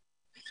fun.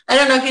 I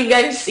don't know if you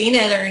guys have seen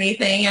it or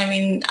anything. I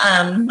mean,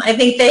 I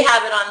think they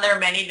have it on their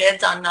many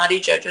vids, on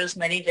Naughty JoJo's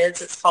many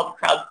vids. It's called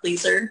Crowd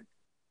Pleaser.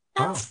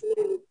 That's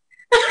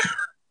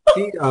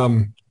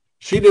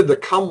She did the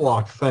cum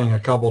walk thing a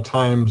couple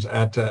times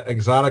at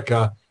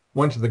Exotica.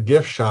 Went to the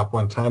gift shop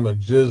one time with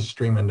jizz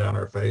streaming down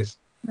her face.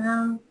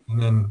 And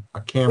then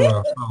a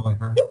camera following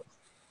her.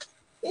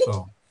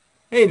 So,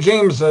 hey,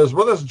 James is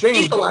with us.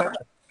 James,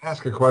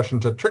 ask a question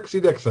to Trixie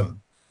Dicksin.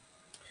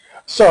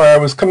 Sorry, I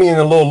was coming in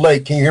a little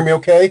late. Can you hear me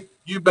okay?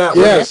 You bet.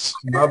 Yes.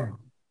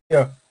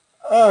 Yeah.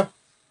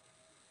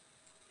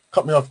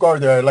 Caught me off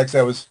guard there. Like I said,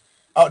 I was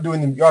out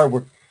doing the yard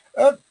work.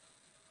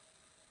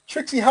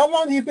 Trixie, how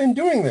long have you been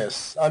doing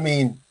this? I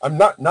mean, I'm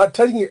not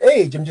telling your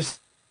age.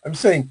 I'm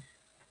saying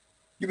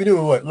you've been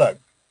doing what? Look,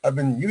 you've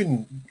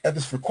been at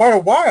this for quite a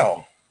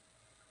while.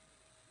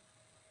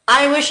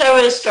 I wish I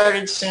would have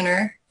started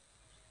sooner.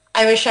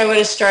 I wish I would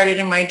have started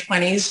in my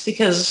 20s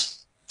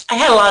because I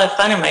had a lot of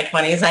fun in my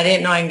 20s. I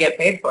didn't know I could get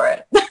paid for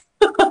it.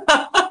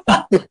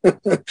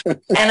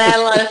 And I had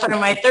a lot of fun in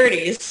my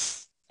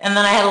 30s. And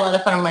then I had a lot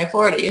of fun in my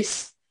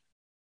 40s.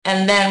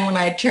 And then when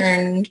I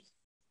turned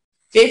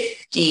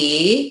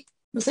 50,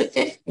 was it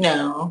 50?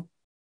 No,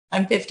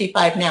 I'm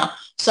 55 now.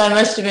 So I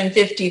must have been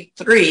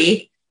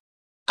 53.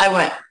 I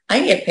went, I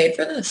can get paid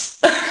for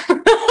this.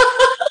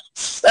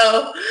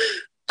 So,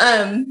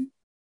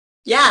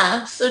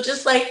 yeah, so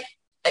just like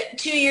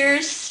 2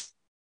 years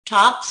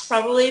tops,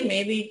 probably,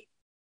 maybe.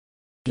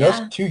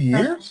 Just Yeah. 2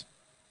 years?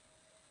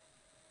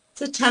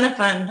 It's a ton of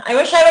fun. I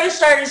wish I would have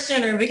started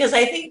sooner because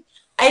I think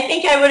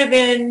I would have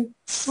been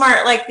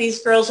smart like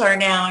these girls are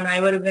now, and I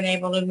would have been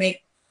able to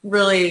make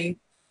really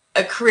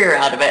a career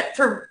out of it.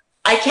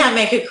 I can't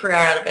make a career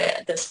out of it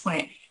at this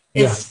point.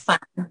 It's fun.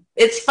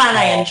 It's fun.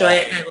 I enjoy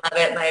it and I love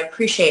it, and I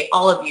appreciate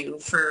all of you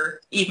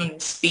for even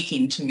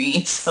speaking to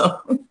me.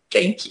 So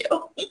thank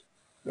you.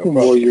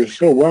 Well, you're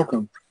so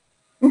welcome.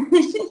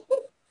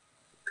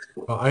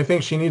 Well, I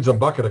think she needs a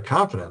bucket of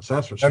confidence.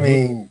 That's what she I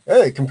mean,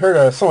 hey, compared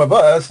to some of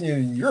us,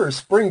 you're a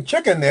spring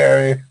chicken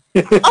there.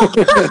 You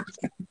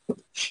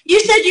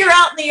said you're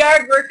out in the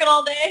yard working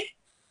all day?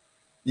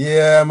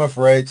 Yeah, I'm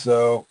afraid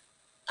so.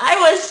 I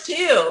was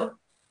too.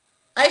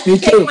 I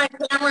should take my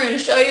camera and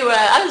show you.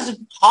 I was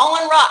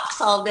hauling rocks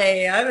all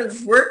day. I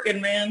was working,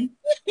 man.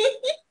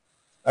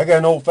 I got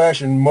an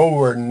old-fashioned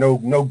mower and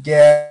no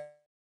gas.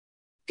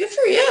 Good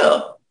for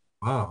you.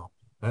 Wow,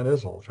 that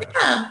is old-fashioned.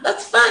 Yeah,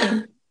 that's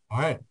fun. All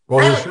right.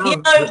 Well,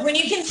 when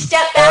you can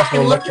step back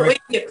and look at what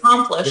you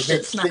accomplished,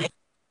 it's nice.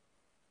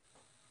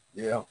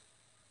 Yeah.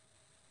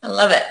 I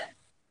love it.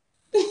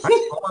 All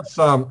right,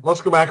 well,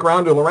 let's go back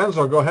around to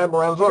Lorenzo. Go ahead,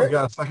 Lorenzo. We've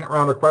got a second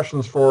round of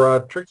questions for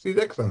Trixie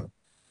Dicksin.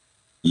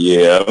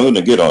 Yeah, I'm going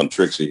to get on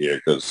Trixie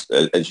here because,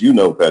 as you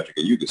know, Patrick,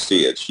 and you can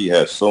see it, she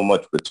has so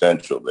much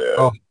potential there.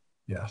 Oh,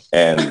 yes.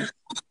 And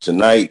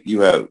tonight,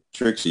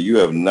 Trixie, you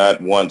have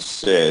not once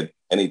said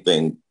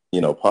anything,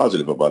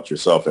 positive about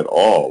yourself at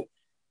all.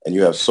 And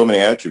you have so many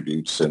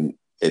attributes, and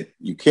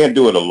you can't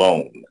do it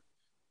alone.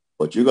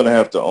 But you're going to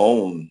have to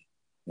own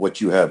what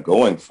you have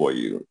going for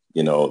you.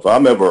 If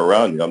I'm ever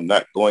around you, I'm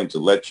not going to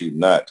let you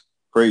not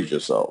praise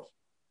yourself.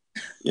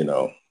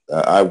 I'm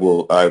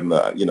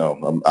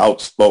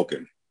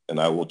outspoken, and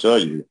I will tell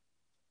you,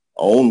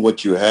 own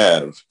what you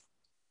have.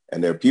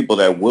 And there are people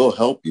that will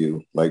help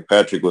you, like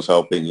Patrick was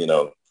helping,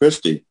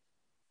 Christy.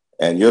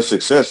 And your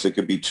success, it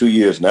could be 2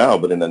 years now,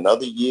 but in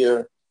another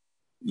year,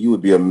 you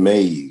would be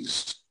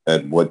amazed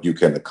at what you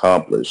can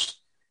accomplish.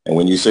 And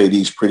when you say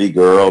these pretty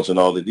girls and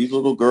all these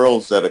little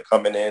girls that are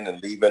coming in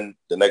and leaving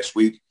the next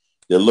week,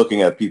 they're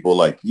looking at people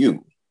like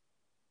you.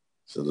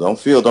 So don't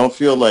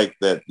feel like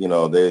that,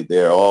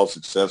 they're all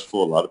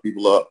successful. A lot of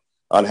people are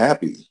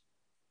unhappy.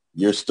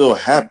 You're still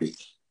happy.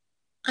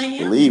 I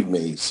am. Believe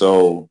me.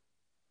 So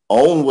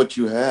own what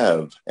you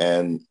have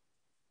and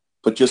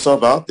put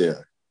yourself out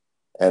there.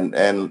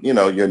 And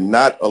you're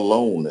not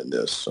alone in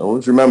this.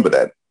 Always remember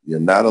that. You're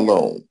not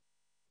alone.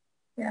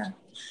 Yeah.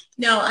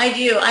 No, I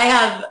do. I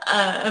have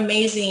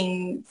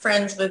amazing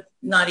friends with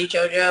Naughty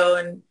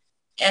JoJo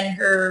and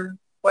her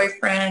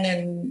boyfriend,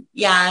 and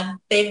yeah,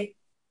 they've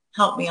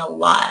helped me a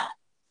lot.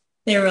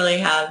 They really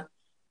have.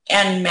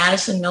 And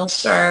Madison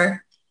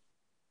Millstar.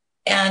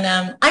 And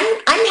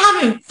I'm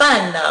having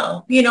fun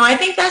though. I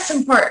think that's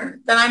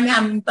important, that I'm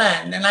having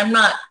fun, and I'm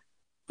not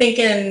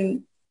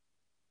thinking,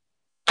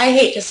 I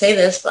hate to say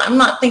this, but I'm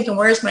not thinking,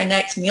 where's my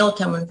next meal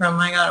coming from?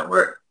 I got to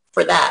work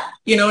for that.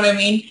 You know what I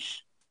mean?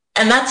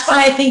 And that's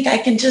why I think I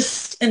can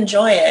just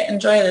enjoy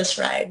this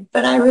ride.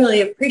 But I really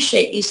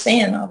appreciate you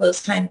saying all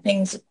those kind of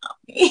things about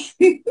me.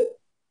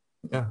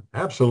 Yeah,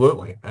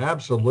 absolutely.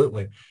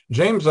 Absolutely.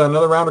 James,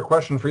 another round of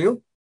question for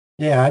you.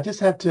 Yeah, I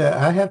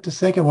have to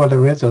second what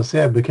Lorenzo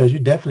said, because you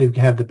definitely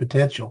have the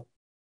potential.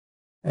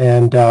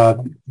 And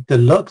the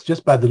looks,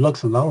 just by the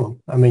looks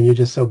alone, I mean, you're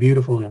just so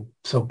beautiful and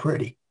so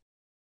pretty.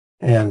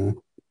 And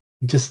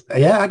just,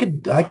 yeah, I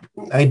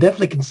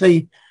definitely can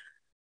see,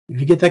 if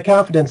you get that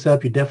confidence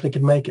up, you definitely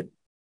can make it.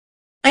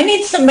 I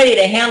need somebody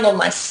to handle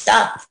my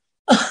stuff.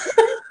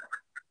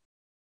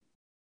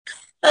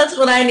 That's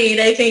what I need.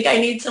 I think I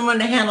need someone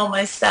to handle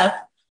my stuff.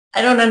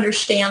 I don't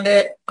understand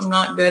it. I'm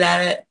not good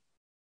at it.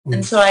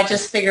 And so I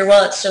just figure,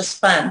 well, it's just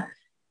fun.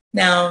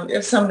 Now,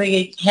 if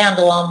somebody can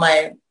handle all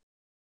my,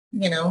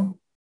 media.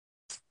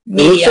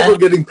 It looks like we're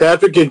getting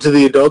Patrick into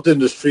the adult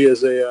industry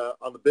as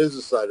on the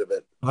business side of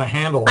it. The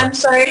handle. I'm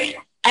sorry.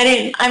 I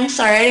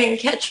didn't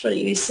catch what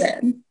you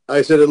said.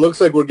 I said, it looks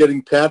like we're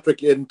getting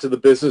Patrick into the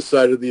business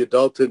side of the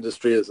adult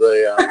industry as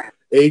a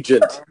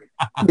agent.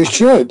 We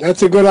should.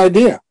 That's a good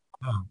idea.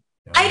 Oh,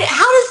 yeah.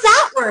 How does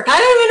that work? I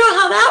don't even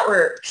know how that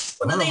works.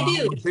 What do they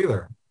do?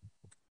 Either.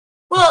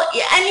 Well,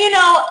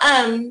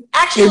 and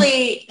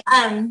actually,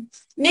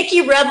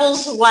 Nikki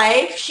Rebel's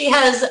wife, she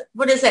has,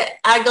 what is it,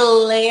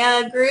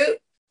 Agalea Group.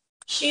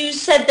 She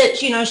said that,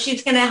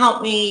 she's going to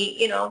help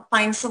me,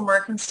 find some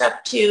work and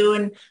stuff too.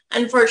 And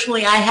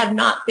unfortunately, I have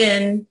not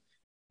been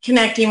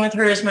connecting with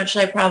her as much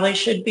as I probably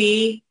should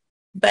be.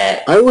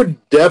 But I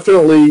would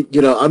definitely,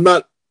 I'm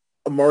not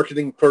a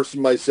marketing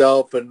person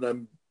myself, and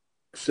I'm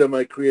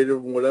semi-creative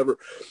and whatever,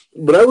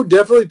 but I would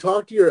definitely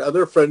talk to your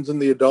other friends in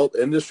the adult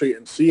industry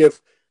and see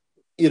if,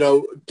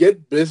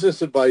 get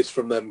business advice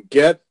from them,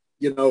 get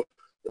you know,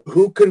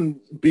 who can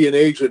be an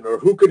agent or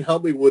who can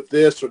help me with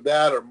this or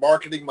that or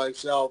marketing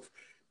myself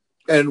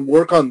and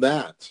work on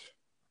that.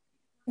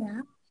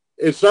 Yeah.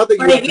 It's not that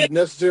you have to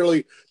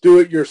necessarily do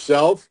it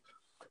yourself,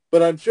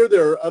 but I'm sure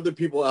there are other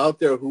people out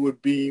there who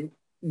would be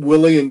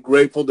willing and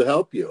grateful to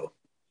help you.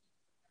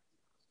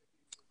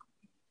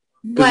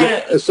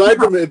 Because aside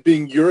from it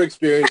being your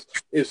experience,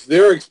 it's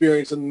their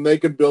experience, and they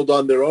can build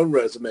on their own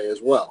resume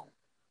as well.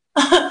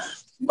 Why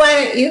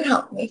don't you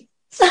help me?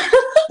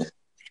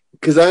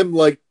 Because I'm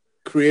like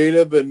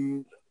creative,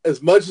 and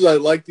as much as I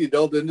like the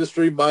adult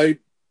industry, my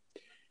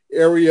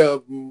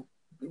area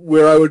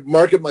where I would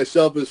market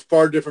myself is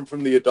far different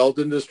from the adult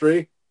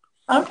industry.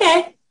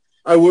 Okay.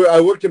 I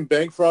worked in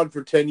bank fraud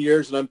for 10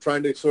 years, and I'm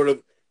trying to sort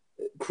of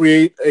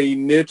create a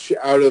niche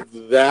out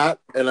of that.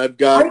 And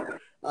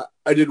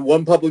I did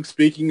one public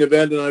speaking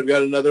event, and I've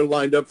got another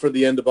lined up for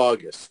the end of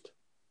August.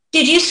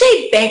 Did you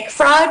say bank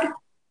fraud?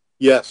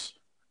 Yes.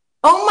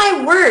 Oh,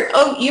 my word.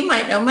 Oh, you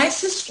might know my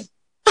sister.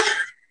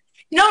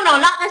 No,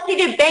 not that she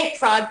did bank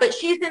fraud, but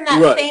she's in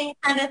that same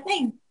kind of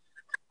thing.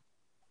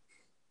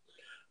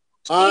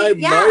 I've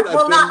been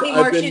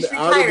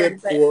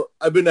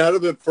out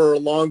of it for a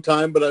long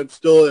time, but I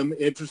still am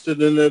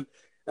interested in it.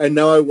 And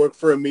now I work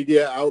for a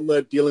media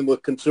outlet dealing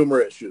with consumer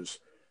issues.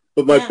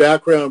 But my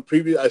background,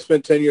 I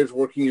spent 10 years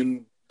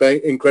working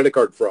in credit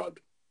card fraud.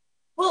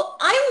 Well,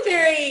 I'm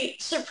very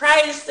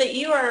surprised that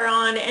you are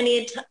on any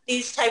of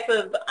these type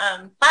of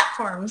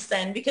platforms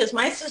then, because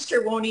my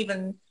sister won't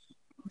even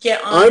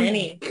get on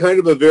any. I'm kind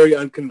of a very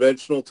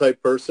unconventional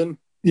type person.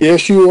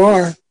 Yes, you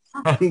are.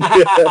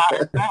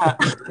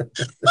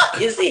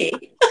 Is he?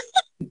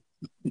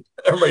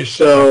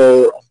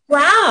 So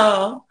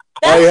wow.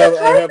 I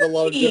have a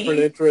lot of different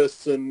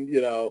interests, and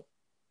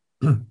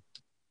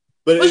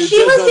but well,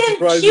 she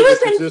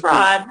was in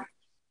fraud.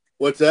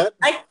 What's that?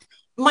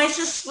 My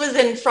sister was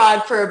in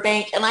fraud for a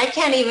bank, and I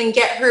can't even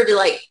get her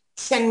to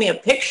send me a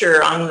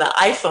picture on the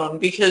iPhone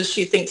because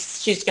she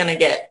thinks she's going to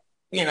get,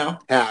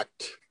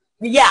 hacked.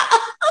 Yeah.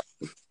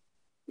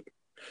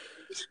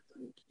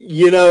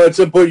 At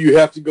some point you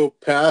have to go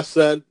past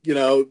that,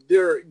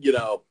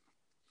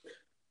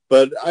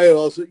 but I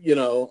also,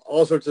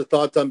 all sorts of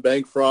thoughts on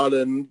bank fraud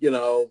and,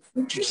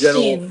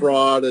 general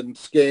fraud and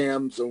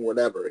scams and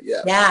whatever.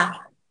 Yeah. Yeah.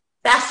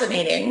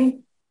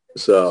 Fascinating.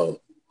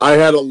 So I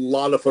had a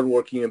lot of fun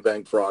working in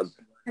bank fraud.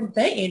 I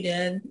bet you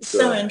did.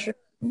 So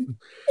interesting.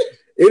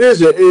 It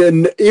is,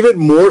 and even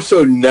more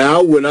so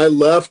now when I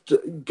left,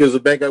 because the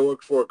bank I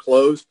worked for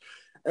closed.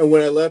 And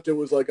when I left, I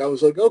was like,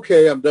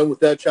 okay, I'm done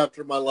with that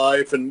chapter of my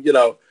life. And,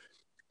 and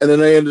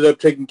then I ended up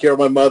taking care of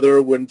my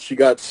mother when she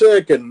got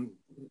sick and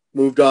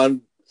moved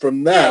on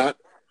from that.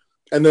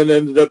 And then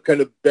ended up kind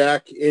of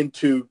back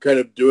into kind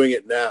of doing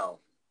it now.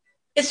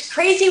 It's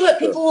crazy what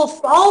people will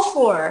fall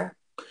for.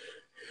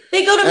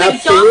 They go to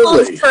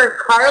McDonald's for a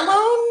car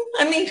loan.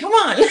 I mean, come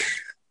on.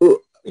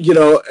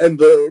 And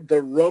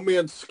the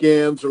romance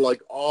scams are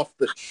off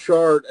the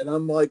chart. And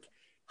I'm like,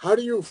 how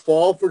do you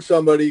fall for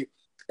somebody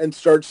and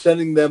start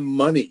sending them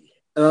money?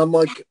 And I'm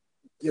like,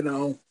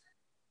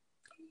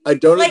 I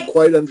don't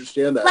quite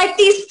understand that. Like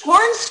these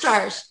porn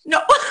stars.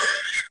 No.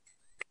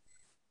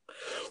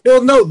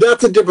 Well, no,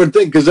 that's a different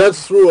thing because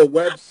that's through a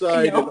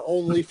website and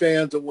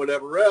OnlyFans and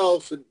whatever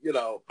else. And,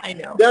 I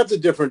know. That's a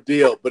different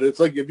deal. But it's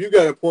like if you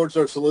got a porn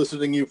star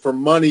soliciting you for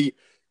money,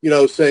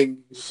 saying,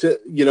 send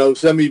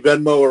me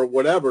Venmo or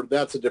whatever,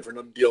 that's a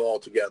different deal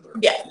altogether.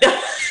 Yeah,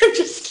 no, I'm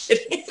just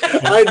kidding.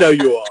 I know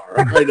you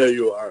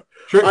are.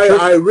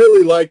 I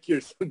really like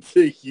your sense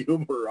of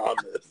humor on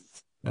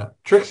this. Yeah.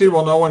 Trixie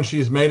will know when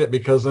she's made it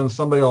because then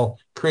somebody will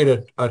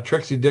create a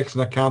Trixie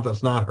Dicksin account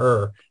that's not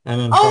her. And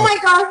then my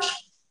gosh.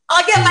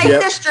 I'll get my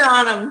sister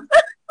on them.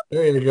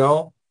 There you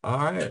go. All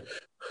right.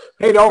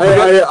 Hey, don't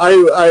forget.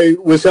 I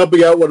was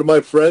helping out one of my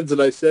friends,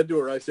 and I said to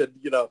her,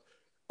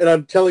 and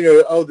I'm telling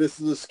her, oh, this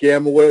is a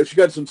scam or whatever. She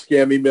got some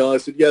scam email. I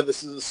said, yeah,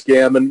 this is a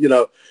scam. And,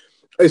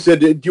 I said,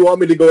 do you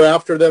want me to go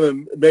after them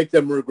and make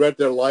them regret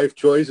their life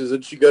choices?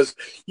 And she goes,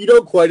 you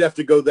don't quite have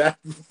to go that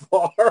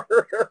far.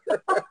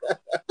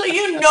 So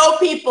you know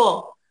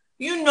people.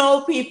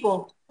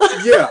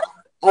 Yeah.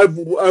 I've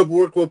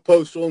worked with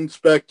postal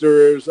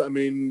inspectors. I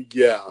mean,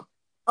 yeah.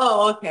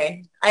 Oh,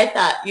 okay. I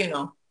thought,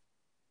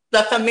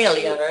 the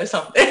familia or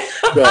something.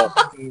 So,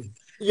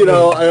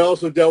 I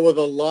also dealt with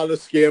a lot of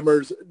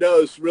scammers.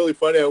 No, it's really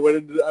funny. I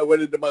went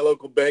into my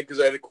local bank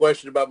because I had a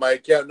question about my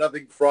account,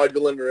 nothing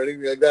fraudulent or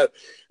anything like that.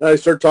 And I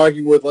started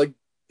talking with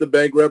the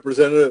bank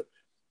representative,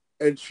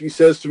 and she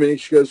says to me,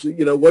 she goes,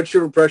 what's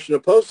your impression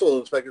of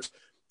postal inspectors?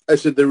 I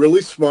said, they're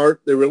really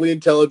smart, they're really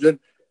intelligent,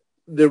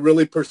 they're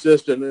really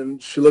persistent.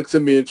 And she looks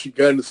at me and she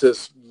kind of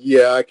says,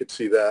 yeah, I could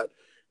see that.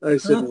 And I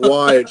said,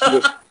 why? And she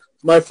goes,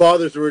 my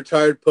father's a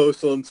retired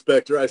postal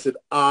inspector. I said,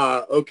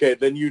 okay,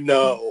 then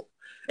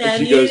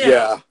And she goes,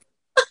 yeah.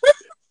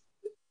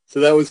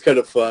 So that was kind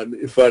of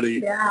funny.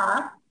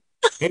 Yeah.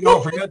 Hey,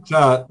 don't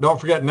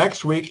forget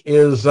next week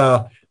is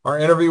our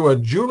interview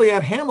with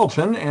Juliet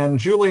Hamilton, and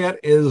Juliet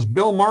is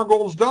Bill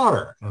Margold's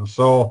daughter. And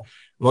so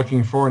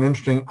looking for an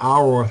interesting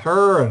hour with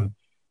her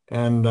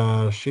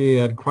and she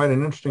had quite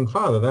an interesting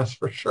father, that's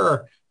for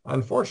sure.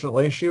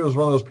 Unfortunately, she was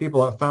one of those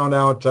people that found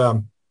out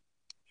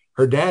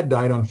her dad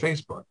died on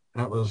Facebook.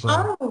 That was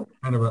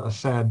kind of a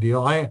sad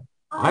deal. I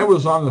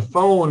was on the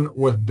phone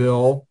with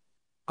Bill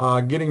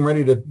getting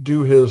ready to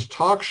do his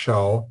talk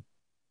show,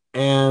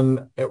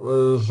 and it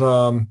was,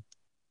 the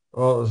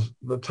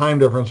time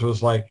difference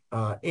was like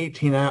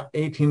 18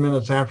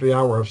 minutes after the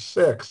hour of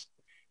 6,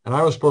 and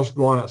I was supposed to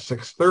go on at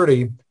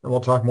 6:30, and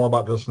we'll talk more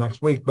about this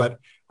next week, but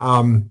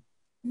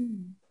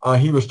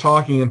he was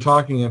talking and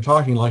talking and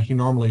talking like he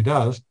normally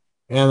does,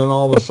 and then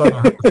all of a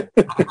sudden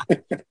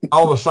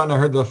I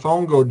heard the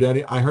phone go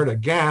dead. I heard a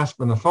gasp,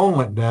 and the phone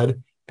went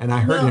dead, and I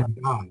heard him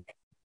die.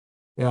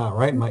 Yeah,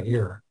 right in my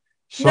ear.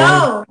 So,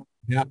 no.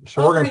 Yeah,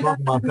 so we're going to talk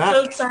about that.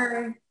 I'm so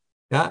sorry.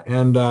 Yeah,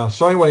 and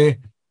so anyway,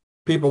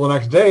 people the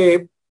next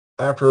day,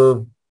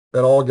 after it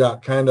all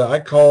got I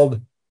called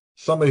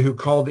somebody who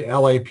called the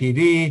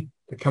LAPD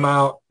to come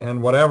out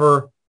and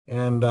whatever,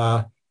 and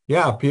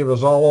people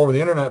was all over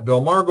the internet.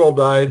 Bill Margold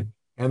died,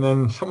 and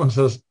then someone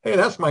says, "Hey,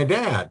 that's my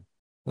dad."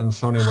 And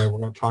so anyway, we're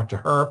going to talk to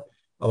her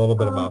a little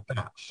bit about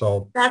that.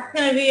 So that's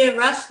going to be a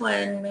rough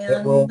one, man.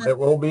 It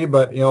will be,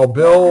 but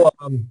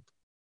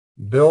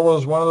Bill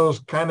was one of those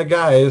kind of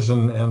guys,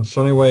 and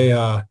so anyway,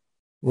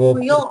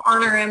 you'll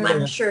honor him.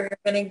 I'm sure you're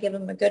going to give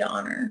him a good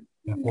honor.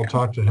 Yeah, we'll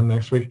talk to him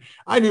next week.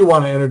 I do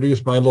want to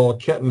introduce my little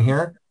kitten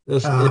here.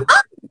 No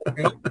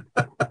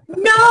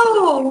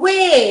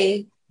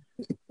way.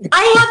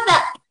 I have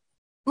that.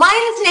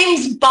 Mine's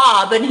name's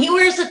Bob, and he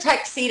wears a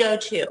tuxedo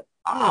too.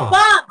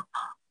 Bob.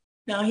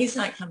 No, he's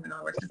not coming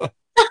over.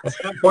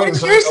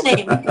 What's yours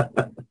name?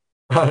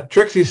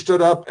 Trixie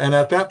stood up, and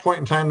at that point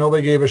in time,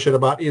 nobody gave a shit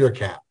about either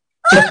cat.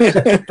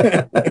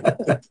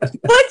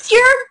 What's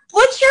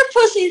your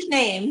pussy's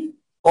name?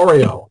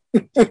 Oreo.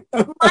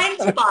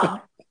 Mine's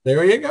Bob.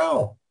 There you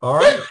go. All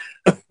right.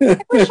 I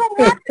wish I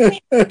had him.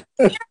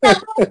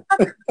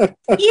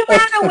 He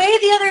ran away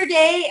the other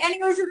day, and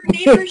he was in the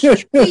neighbor's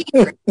tree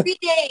for 3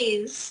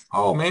 days.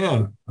 Oh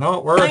man, no,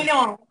 it worked. I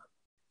know.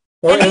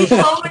 And he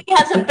totally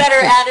has a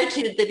better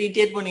attitude than he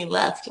did when he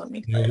left. Let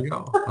me there you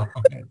go.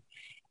 Okay.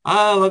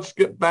 Let's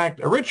get back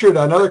to Richard.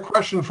 Another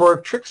question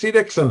for Trixie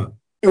Dicksin.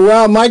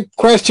 Well, my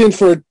question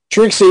for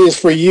Trixie is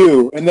for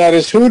you, and that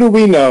is, who do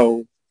we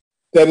know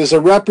that is a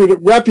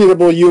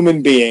reputable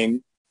human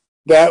being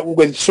that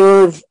would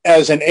serve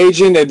as an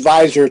agent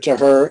advisor to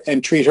her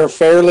and treat her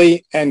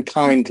fairly and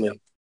kindly?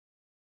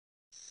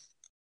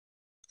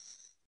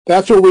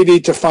 That's what we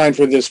need to find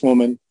for this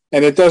woman,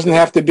 and it doesn't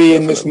have to be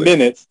in this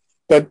minute.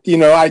 But,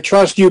 I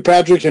trust you,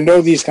 Patrick, to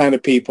know these kind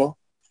of people.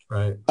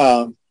 Right.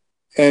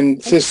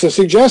 And to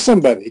suggest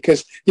somebody,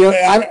 because,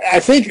 I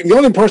think the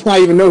only person I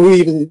even know who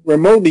even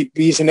remotely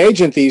is an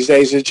agent these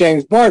days is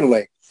James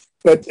Bartley.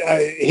 But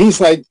he's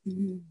like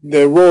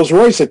the Rolls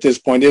Royce at this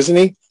point, isn't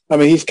he? I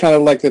mean, he's kind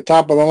of like the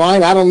top of the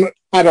line. I don't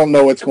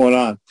know what's going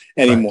on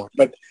anymore.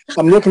 Right. But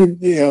I'm looking,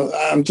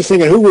 I'm just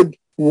thinking, who would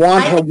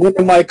want a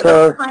woman like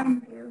her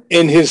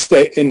in his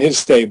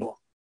stable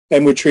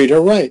and would treat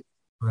her right?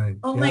 Right.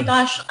 Oh my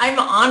gosh, I'm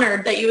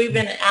honored that you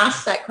even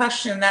asked that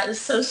question. That is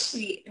so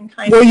sweet and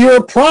kind. Well, you're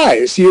a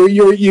prize. You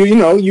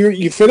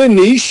fit a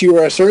niche.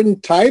 You're a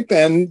certain type,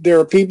 and there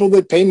are people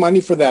that pay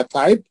money for that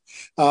type.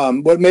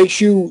 What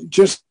makes you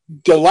just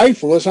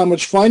delightful is how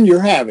much fun you're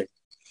having,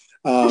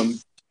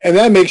 and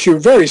that makes you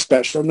very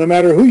special, no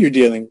matter who you're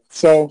dealing with.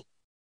 So,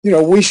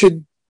 we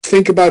should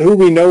think about who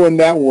we know in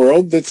that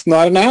world that's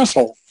not an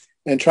asshole,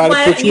 and try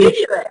to put you. Do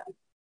it?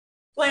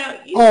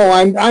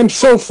 I'm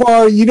so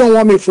far. You don't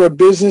want me for a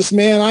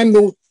businessman.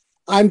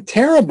 I'm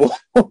terrible.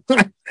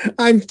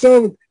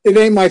 It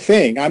ain't my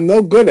thing. I'm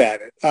no good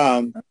at it.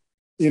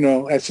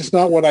 That's just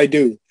not what I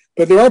do.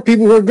 But there are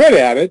people who are good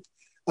at it.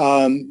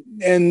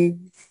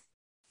 And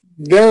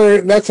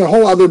that's a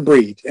whole other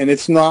breed, and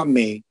it's not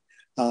me.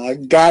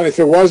 God, if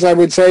it was, I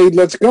would say,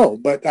 let's go.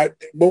 But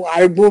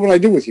what would I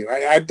do with you?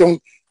 I don't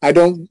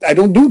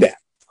do that.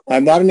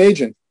 I'm not an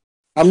agent.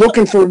 I'm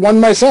looking for one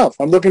myself.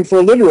 I'm looking for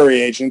a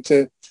literary agent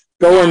to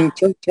go and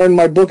turn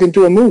my book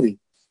into a movie.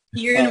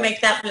 You're going to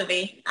make that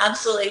movie.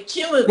 Absolutely.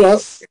 2 movies.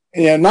 Well,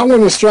 yeah, not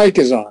when the strike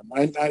is on.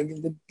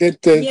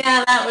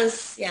 That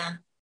was.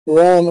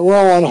 We're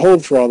all on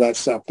hold for all that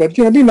stuff. But,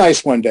 it'd be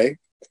nice one day.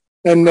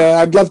 And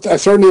I'd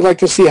certainly like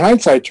to see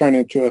Hindsight turn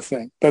into a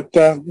thing. But,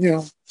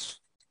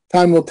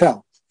 time will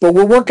tell. But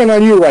we're working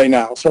on you right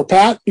now. So,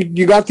 Pat,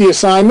 you got the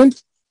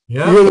assignment.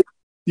 Yeah.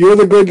 You're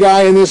the good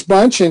guy in this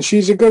bunch, and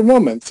she's a good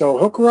woman. So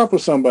hook her up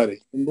with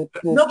somebody. We'll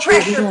no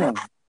pressure.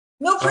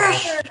 No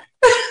pressure.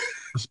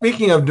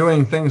 Speaking of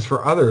doing things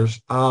for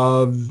others,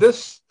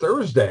 this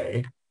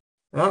Thursday,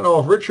 I don't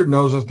know if Richard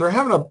knows this, they're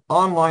having an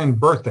online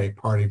birthday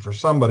party for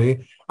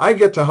somebody. I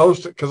get to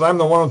host it because I'm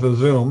the one with the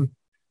Zoom.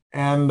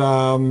 And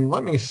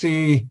let me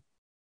see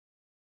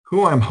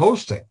who I'm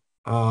hosting.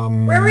 Where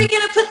are we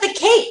going to put the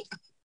cake?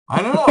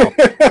 I know.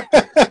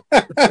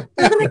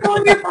 Isn't it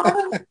going to your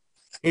phone?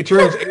 He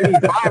turns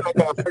 85. I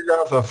got to figure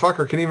out if the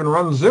fucker can even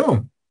run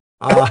Zoom.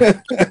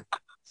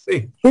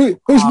 See.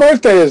 Whose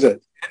birthday is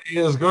it? It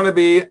is going to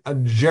be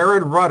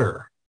Jared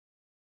Rudder.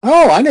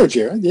 Oh, I know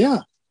Jared. Yeah.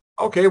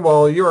 Okay,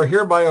 well, you are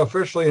hereby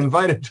officially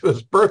invited to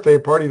his birthday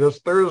party this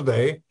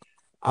Thursday.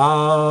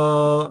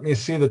 Let me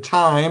see. The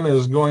time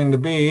is going to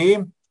be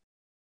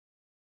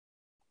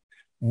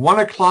 1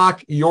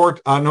 o'clock your,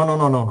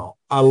 no.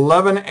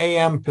 11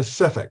 a.m.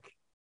 Pacific.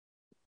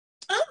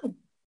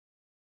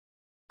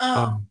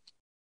 Oh.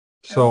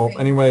 So okay.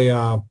 anyway,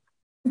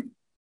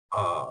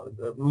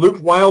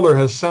 Luke Wilder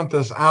has sent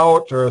this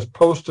out or has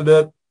posted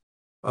it.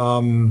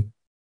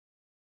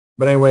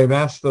 But anyway,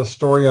 that's the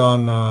story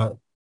on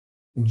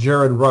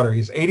Jared Rutter.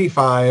 He's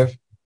 85.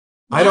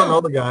 Wow. I don't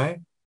know the guy,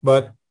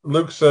 but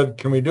Luke said,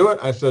 can we do it?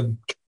 I said,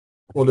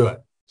 we'll do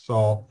it.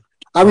 So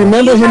I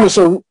remember him as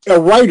a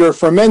writer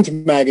for men's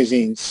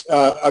magazines.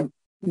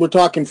 We're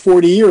talking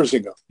 40 years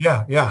ago.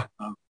 Yeah.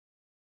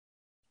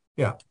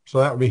 So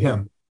that would be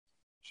him.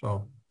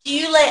 So do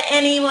you let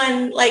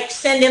anyone like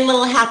send in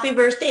little happy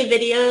birthday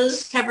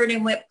videos covered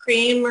in whipped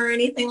cream or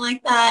anything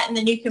like that, and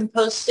then you can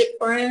post it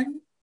for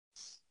him?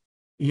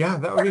 Yeah,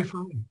 that would be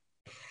fun.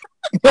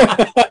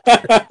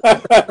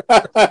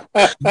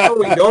 No,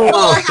 we don't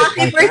allow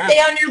happy birthday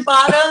on your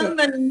bottom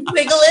and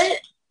wiggle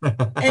it,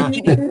 and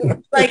you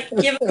can like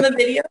give him the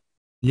video.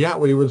 Yeah,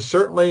 we would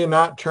certainly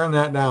not turn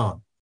that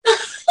down.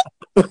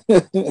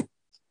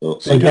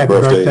 So your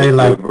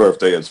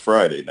birthday is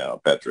Friday now,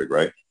 Patrick,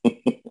 right?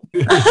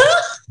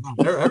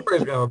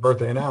 Everybody's gonna have a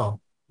birthday now.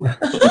 4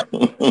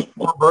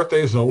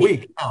 birthdays in a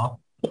week now.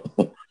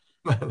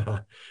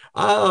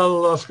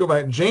 Let's go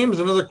back. James,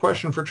 another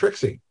question for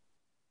Trixie.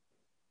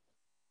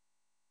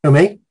 For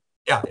me?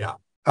 Yeah.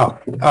 No,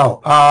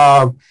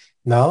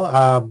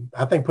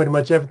 I think pretty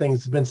much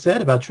everything's been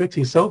said about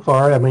Trixie so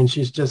far. I mean,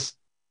 she's just,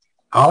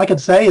 all I can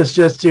say is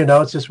just,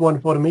 it's just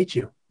wonderful to meet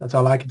you. That's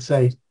all I can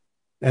say.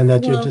 And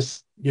that you're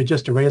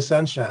just a ray of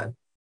sunshine.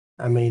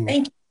 I mean,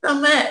 thank you so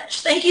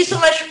much. Thank you so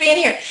much for being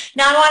here.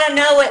 Now I want to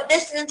know what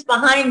this is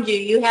behind you.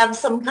 You have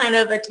some kind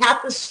of a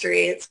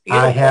tapestry. It's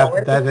beautiful. I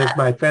have, that is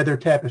my feather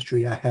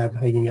tapestry I have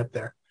hanging up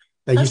there.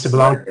 They used to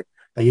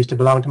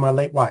belong to my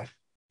late wife.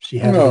 She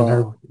had it in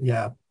her,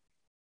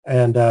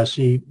 and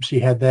she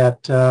had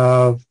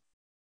that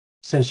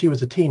since she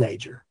was a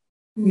teenager.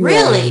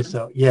 Really?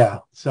 So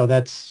so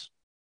that's.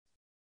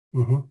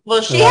 Mm-hmm.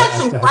 Well, she had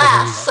some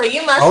class, so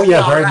you must. Oh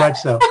yeah, very much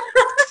so.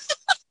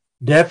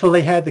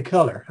 Definitely had the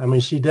color. I mean,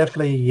 she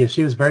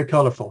was very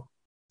colorful.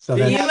 So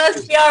you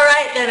must be all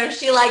right then, if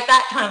she liked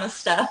that kind of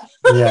stuff.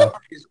 Yeah,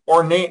 these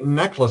ornate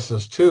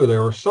necklaces too. They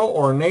were so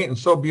ornate and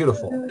so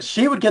beautiful.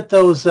 She would get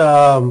those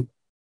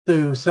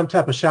through some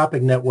type of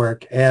shopping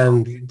network,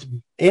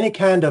 and any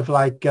kind of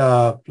like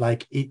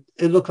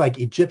it looked like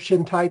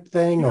Egyptian type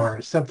thing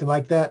or something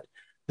like that.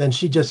 Then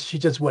she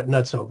just went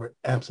nuts over it.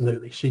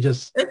 Absolutely,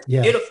 it's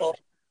beautiful.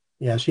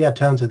 Yeah, she had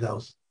tons of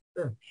those.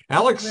 Sure.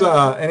 Alex,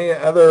 any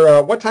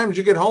other? What time did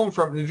you get home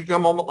from? Did you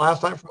come home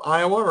last night from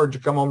Iowa, or did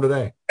you come home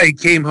today? I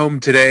came home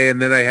today,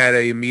 and then I had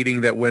a meeting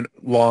that went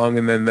long,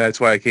 and then that's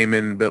why I came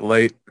in a bit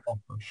late. Oh,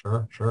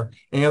 sure.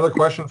 Any other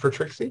question for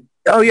Trixie?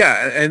 Oh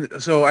yeah, and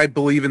so I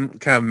believe in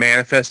kind of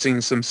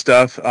manifesting some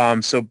stuff.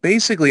 So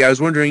basically, I was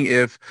wondering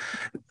if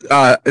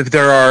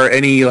there are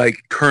any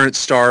like current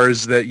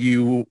stars that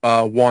you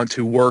want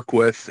to work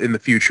with in the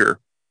future.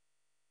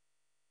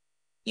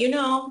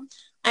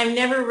 I've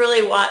never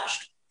really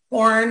watched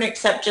porn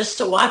except just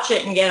to watch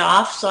it and get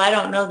off, so I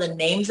don't know the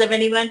names of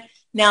anyone.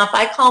 Now, if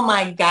I call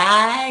my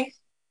guy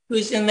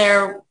who's in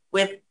there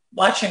with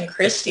watching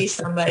Christy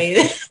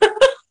somebody,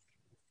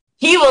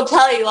 he will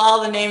tell you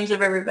all the names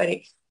of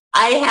everybody.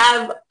 I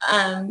have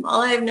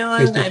all I've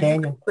known,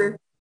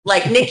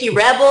 like Nikki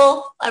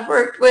Rebel I've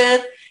worked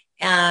with,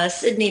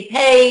 Sydney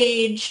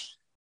Page,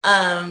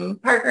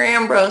 Parker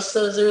Ambrose.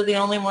 Those are the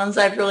only ones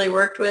I've really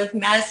worked with.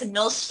 Madison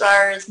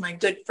Millstar is my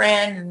good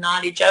friend, and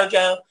Naughty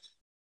JoJo.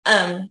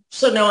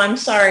 So no, I'm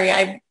sorry.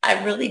 I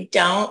really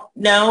don't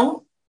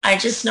know. I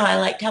just know I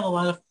like to have a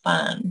lot of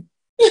fun.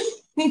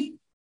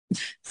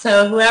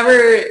 So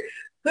whoever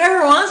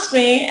wants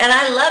me, and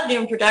I love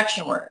doing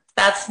production work.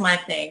 That's my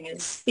thing,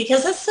 is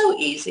because it's so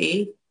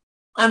easy.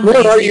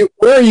 Where are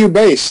you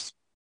based?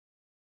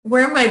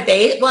 Where am I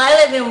based? Well,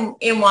 I live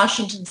in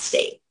Washington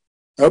State.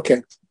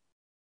 Okay.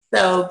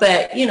 So,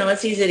 but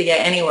it's easy to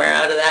get anywhere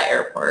out of that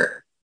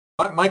airport.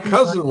 My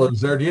cousin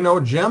lives there. Do you know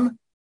Jim?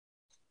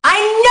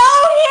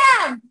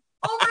 I know him.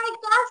 Oh my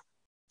gosh,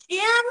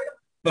 Jim!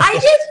 I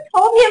just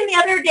told him the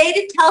other day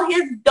to tell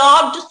his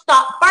dog to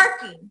stop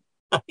barking,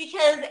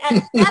 because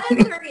at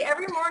 7:30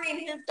 every morning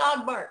his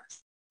dog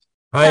barks.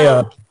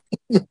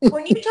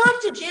 When you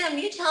talk to Jim,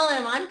 you tell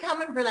him I'm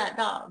coming for that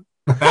dog.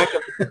 Back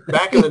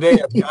in the day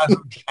of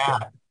Yahoo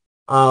Chat,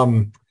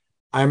 I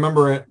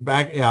remember it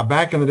back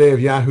in the day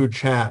of Yahoo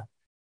Chat.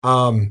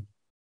 I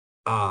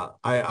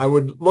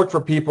would look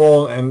for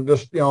people and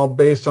just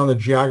based on the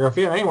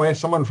geography. And anyway,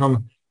 someone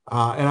from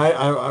and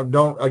I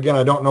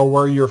don't know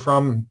where you're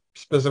from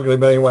specifically,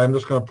 but anyway, I'm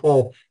just going to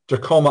pull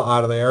Tacoma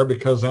out of there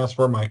because that's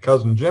where my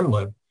cousin Jim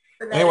lived.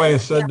 Anyway, I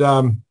said,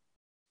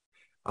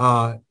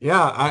 I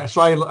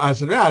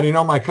said, do you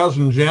know my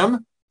cousin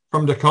Jim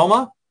from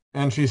Tacoma?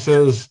 And she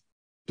says,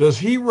 does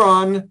he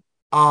run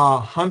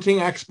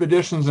hunting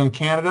expeditions in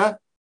Canada?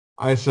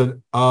 I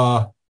said,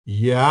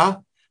 yeah.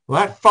 Well,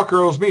 that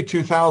fucker owes me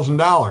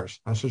 $2,000.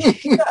 I said,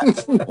 shit.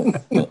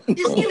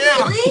 Does he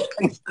really?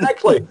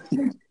 Exactly.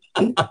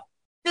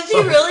 Does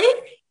he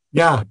really?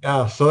 Yeah.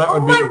 So that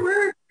would Oh be. my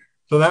word.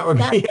 So that would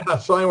be. Yeah.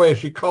 So anyway,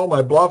 she called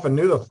my bluff and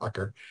knew the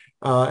fucker,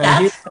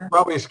 and he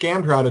probably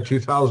scammed her out of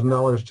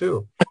 $2,000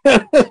 too.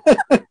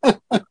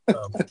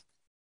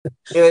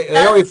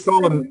 They always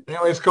call him. They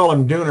always call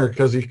him Dooner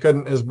because he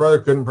couldn't. His brother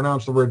couldn't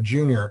pronounce the word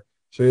junior,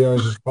 so he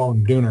always just called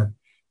him Dooner.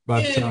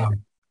 But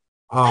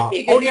oh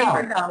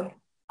yeah.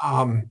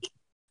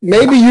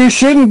 Maybe you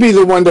shouldn't be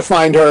the one to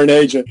find her an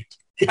agent.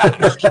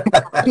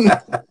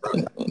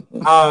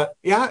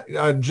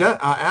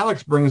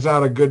 Alex brings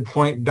out a good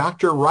point.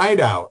 Dr.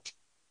 Rideout.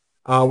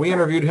 We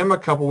interviewed him a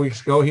couple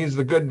weeks ago. He's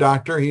the good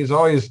doctor. He's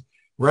always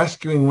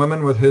rescuing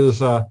women with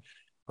his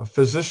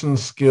physician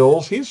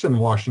skills. He's in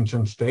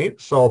Washington State.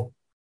 So,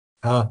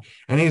 and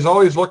he's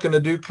always looking to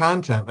do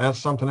content. That's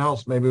something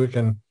else. Maybe we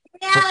can.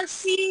 Yeah,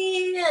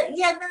 see, then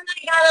I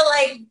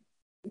gotta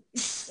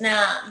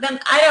then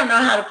I don't know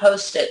how to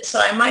post it. So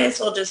I might as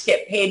well just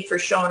get paid for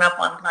showing up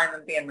on time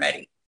and being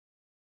ready.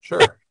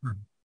 Sure.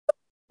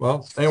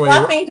 Well, anyway.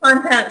 Swapping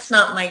content's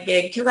not my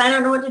gig because I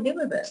don't know what to do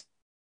with it.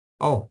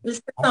 Oh. This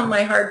is on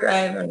my hard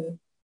drive and.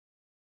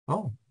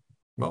 Oh,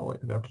 well,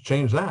 we'd have to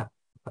change that.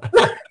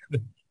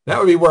 That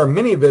would be where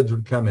mini vids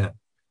would come in.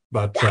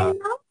 But I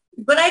know,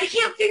 but I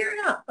can't figure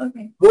it out.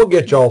 Okay. We'll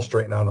get you all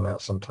straightened out on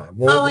that sometime.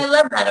 I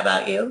love that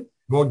about you.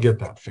 We'll get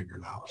that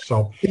figured out.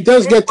 So he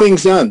does get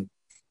things done.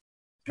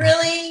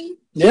 Really?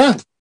 Yeah.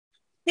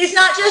 He's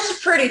not just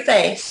a pretty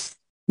face.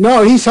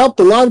 No, he's helped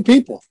a lot of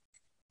people.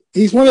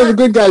 He's one of the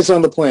good guys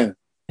on the planet.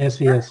 Yes,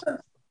 he is.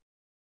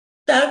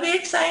 That would be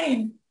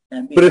exciting.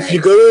 But if you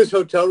go to his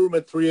hotel room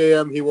at 3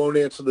 a.m., he won't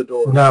answer the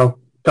door. No.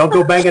 Don't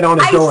go banging on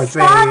his door at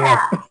 3 a.m.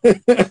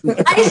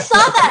 I saw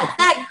that.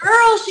 That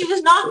girl, she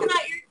was knocking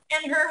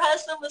at and her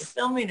husband was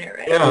filming it,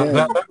 right? Yeah,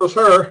 that was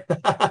her.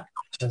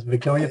 That's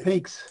Victoria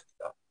Peaks.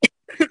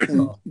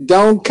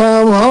 Don't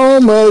come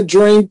home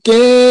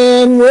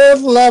drinking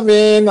with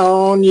loving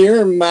on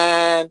your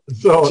mind.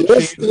 So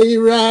just stay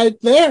right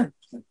there.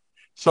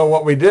 So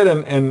what we did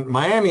in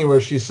Miami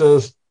was she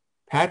says,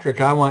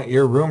 Patrick, I want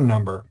your room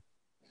number.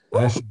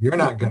 And I said, you're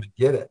not going to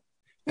get it.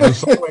 And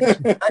so she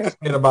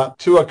texted me at about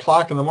 2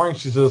 o'clock in the morning.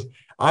 She says,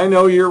 I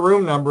know your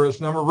room number. It's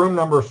room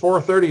number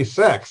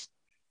 436.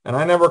 And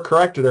I never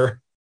corrected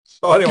her.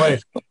 So anyway,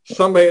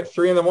 somebody at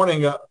 3 in the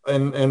morning got,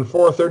 and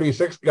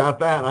 436 got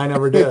that. And I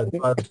never did.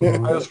 I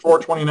was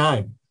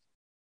 429.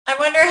 I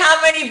wonder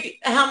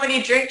how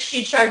many drinks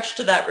she charged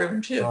to that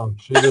room too. Oh,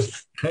 she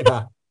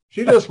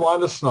just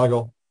wanted to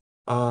snuggle.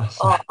 That's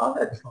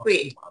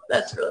sweet.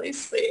 That's really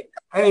sweet.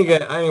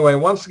 Anyway,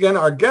 once again,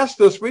 our guest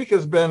this week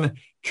has been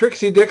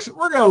Trixie Dicksin.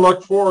 We're going to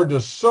look forward to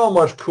so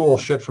much cool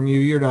shit from you.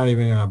 You're not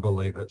even going to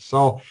believe it.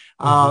 So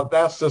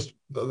that's just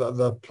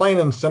the plain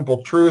and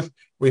simple truth.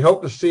 We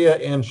hope to see you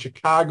in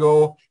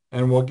Chicago,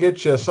 and we'll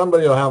get you.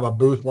 Somebody will have a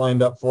booth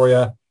lined up for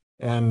you,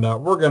 and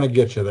we're going to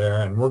get you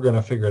there, and we're going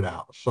to figure it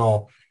out.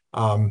 So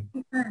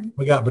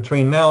we got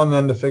between now and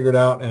then to figure it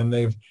out, and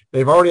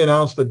they've already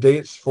announced the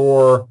dates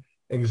for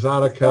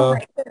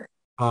Exotica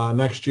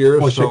next year.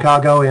 For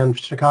Chicago in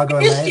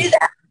May.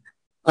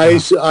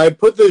 I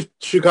put the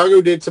Chicago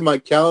dates in my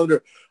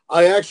calendar.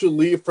 I actually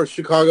leave for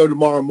Chicago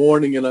tomorrow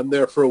morning, and I'm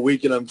there for a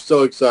week, and I'm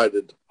so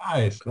excited.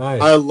 Nice.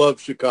 I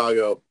love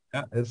Chicago.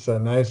 Yeah, it's a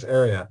nice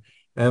area.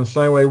 And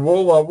so anyway,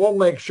 we'll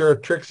make sure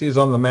Trixie's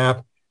on the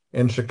map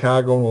in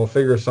Chicago, and we'll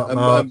figure something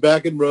out. I'm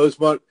back in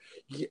Rosemont.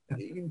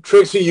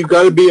 Trixie, you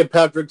got to be at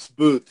Patrick's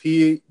booth.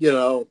 He,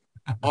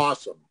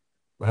 awesome.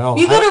 Well,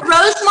 you go to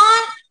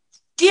Rosemont?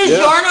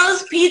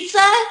 DiGiorno's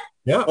Pizza?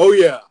 Yeah. Oh,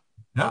 yeah.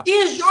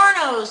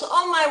 DiGiorno's.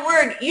 Oh, my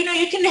word. You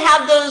can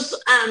have those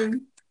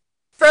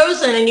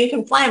frozen and you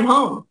can fly them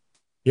home.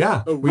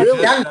 Yeah. Oh, really?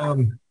 We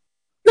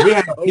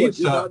had I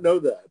pizza. did not know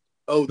that.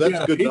 Oh,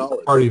 that's good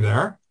knowledge. Party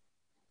there.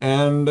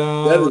 And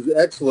that is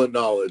excellent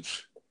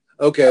knowledge.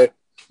 Okay.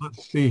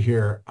 Let's see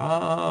here.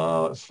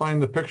 Let's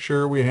find the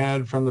picture we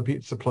had from the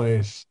pizza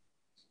place.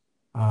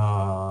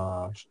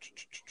 Oh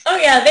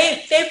yeah,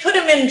 they put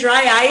them in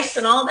dry ice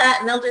and all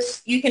that, and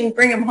you can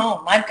bring them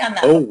home. I've done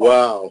that. Oh before.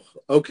 Wow.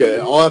 Okay,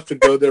 I'll have to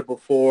go there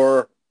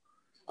before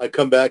I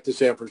come back to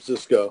San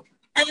Francisco.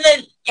 And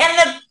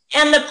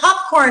the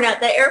popcorn at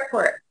the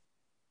airport.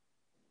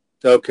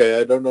 Okay,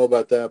 I don't know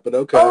about that, but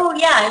okay. Oh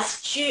yeah,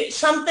 it's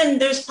something.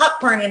 There's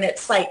popcorn and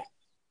it's like,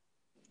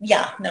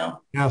 yeah, no.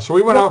 Yeah, so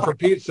we went out for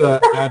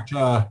pizza at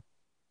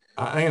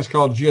I think it's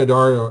called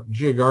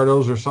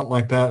Giardo's or something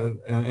like that.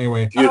 And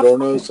anyway,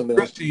 Giordano's, something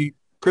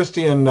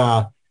Christy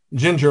and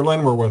Ginger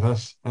Lynn were with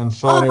us, and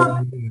so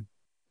anyway,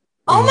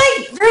 oh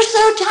my, they're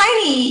so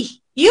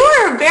tiny. You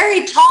are a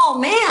very tall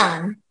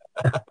man.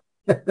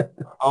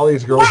 All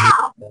these girls.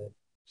 Wow.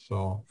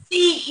 So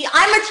see,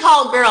 I'm a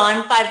tall girl.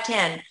 I'm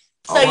 5'10".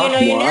 So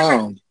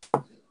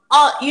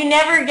you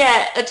never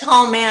get a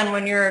tall man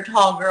when you're a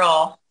tall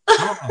girl.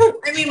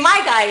 I mean,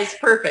 my guy is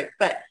perfect,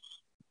 but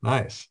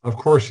Nice. Of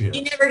course he You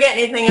is. never get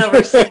anything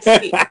over 6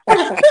 feet.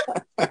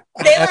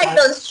 They like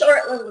those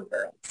short little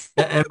girls.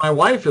 And my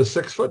wife is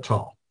 6 foot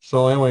tall.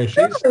 So anyway,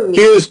 she's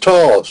She is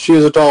tall. She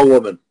is a tall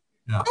woman.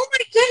 yeah. Oh my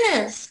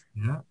goodness.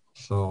 Yeah.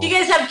 So Do you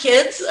guys have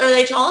kids? Are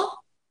they tall?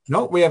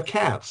 no, we have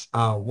cats.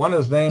 One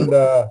is named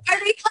Are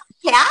they called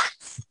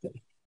cats?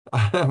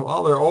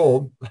 well, they're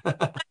old.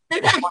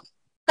 They're not.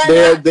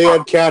 They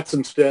had cats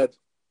instead.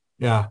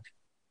 Yeah.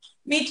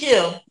 Me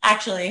too,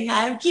 actually.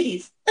 I have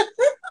kitties.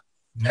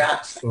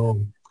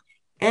 So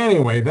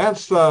anyway,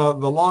 that's the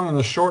long and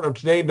the short of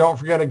today. Don't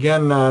forget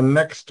again,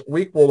 next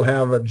week we'll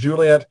have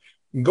Juliet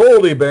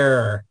Goldie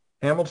Bear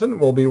Hamilton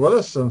will be with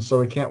us, and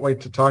so we can't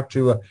wait to talk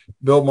to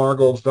Bill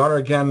Margold's daughter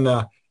again.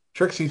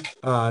 Trixie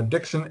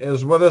Dicksin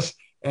is with us,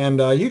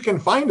 and you can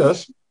find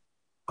us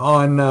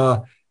on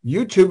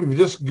YouTube. If you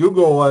just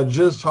Google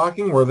Jizz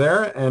Talking, we're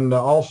there, and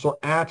also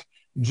at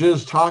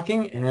Jizz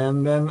Talking,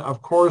 and then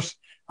of course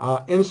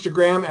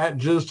Instagram at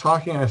Jizz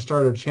Talking. I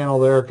started a channel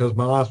there because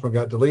my last one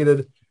got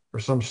deleted for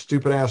some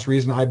stupid ass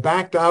reason. I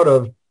backed out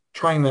of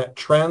trying that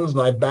trends,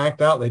 and I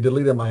backed out. They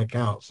deleted my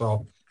account,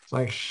 so it's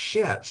like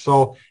shit.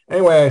 So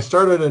anyway, I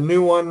started a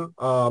new one,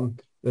 the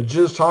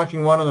Jizz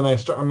Talking one, and then I'm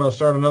going to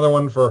start another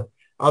one for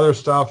other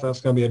stuff.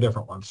 That's going to be a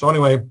different one. So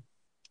anyway,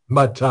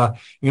 but you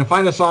can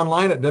find us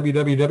online at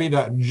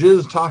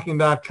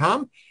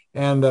www.jizztalking.com.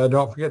 And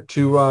don't forget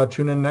to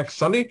tune in next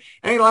Sunday.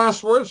 Any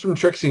last words from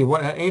Trixie?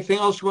 Anything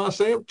else you want to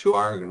say to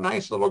our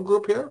nice little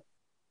group here?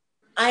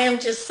 I am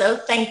just so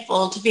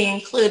thankful to be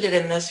included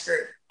in this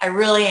group. I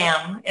really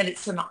am. And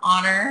it's an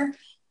honor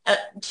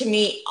to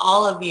meet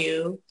all of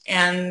you.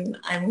 And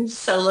I'm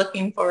so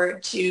looking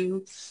forward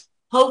to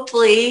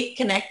hopefully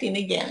connecting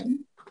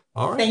again.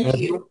 All right. Thank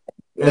you.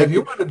 And if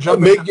you want to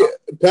jump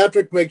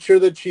Patrick, make sure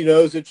that she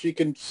knows that she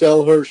can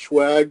sell her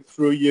swag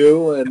through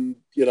you, and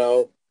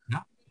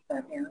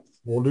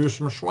we'll do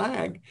some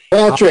swag.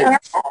 Patrick,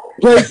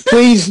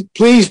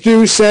 please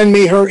do send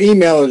me her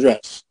email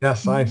address.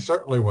 Yes, I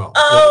certainly will.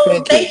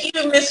 Oh, thank you,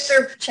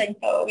 Mr.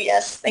 Pachenko.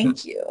 Yes,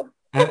 thank you.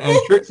 And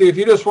Trixie, if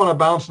you just want to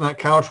bounce on that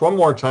couch one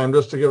more time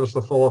just to give us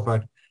the full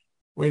effect.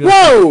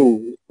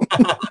 Whoa!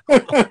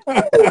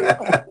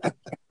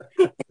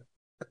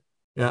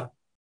 Yeah.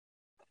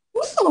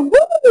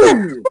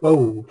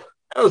 Oh,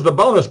 That was the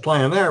bonus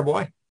plan there,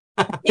 boy.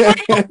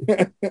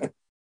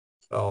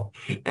 So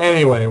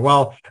anyway,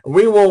 well,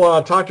 we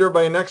will talk to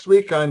everybody next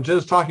week on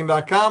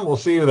jizztalking.com. We'll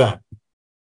see you then.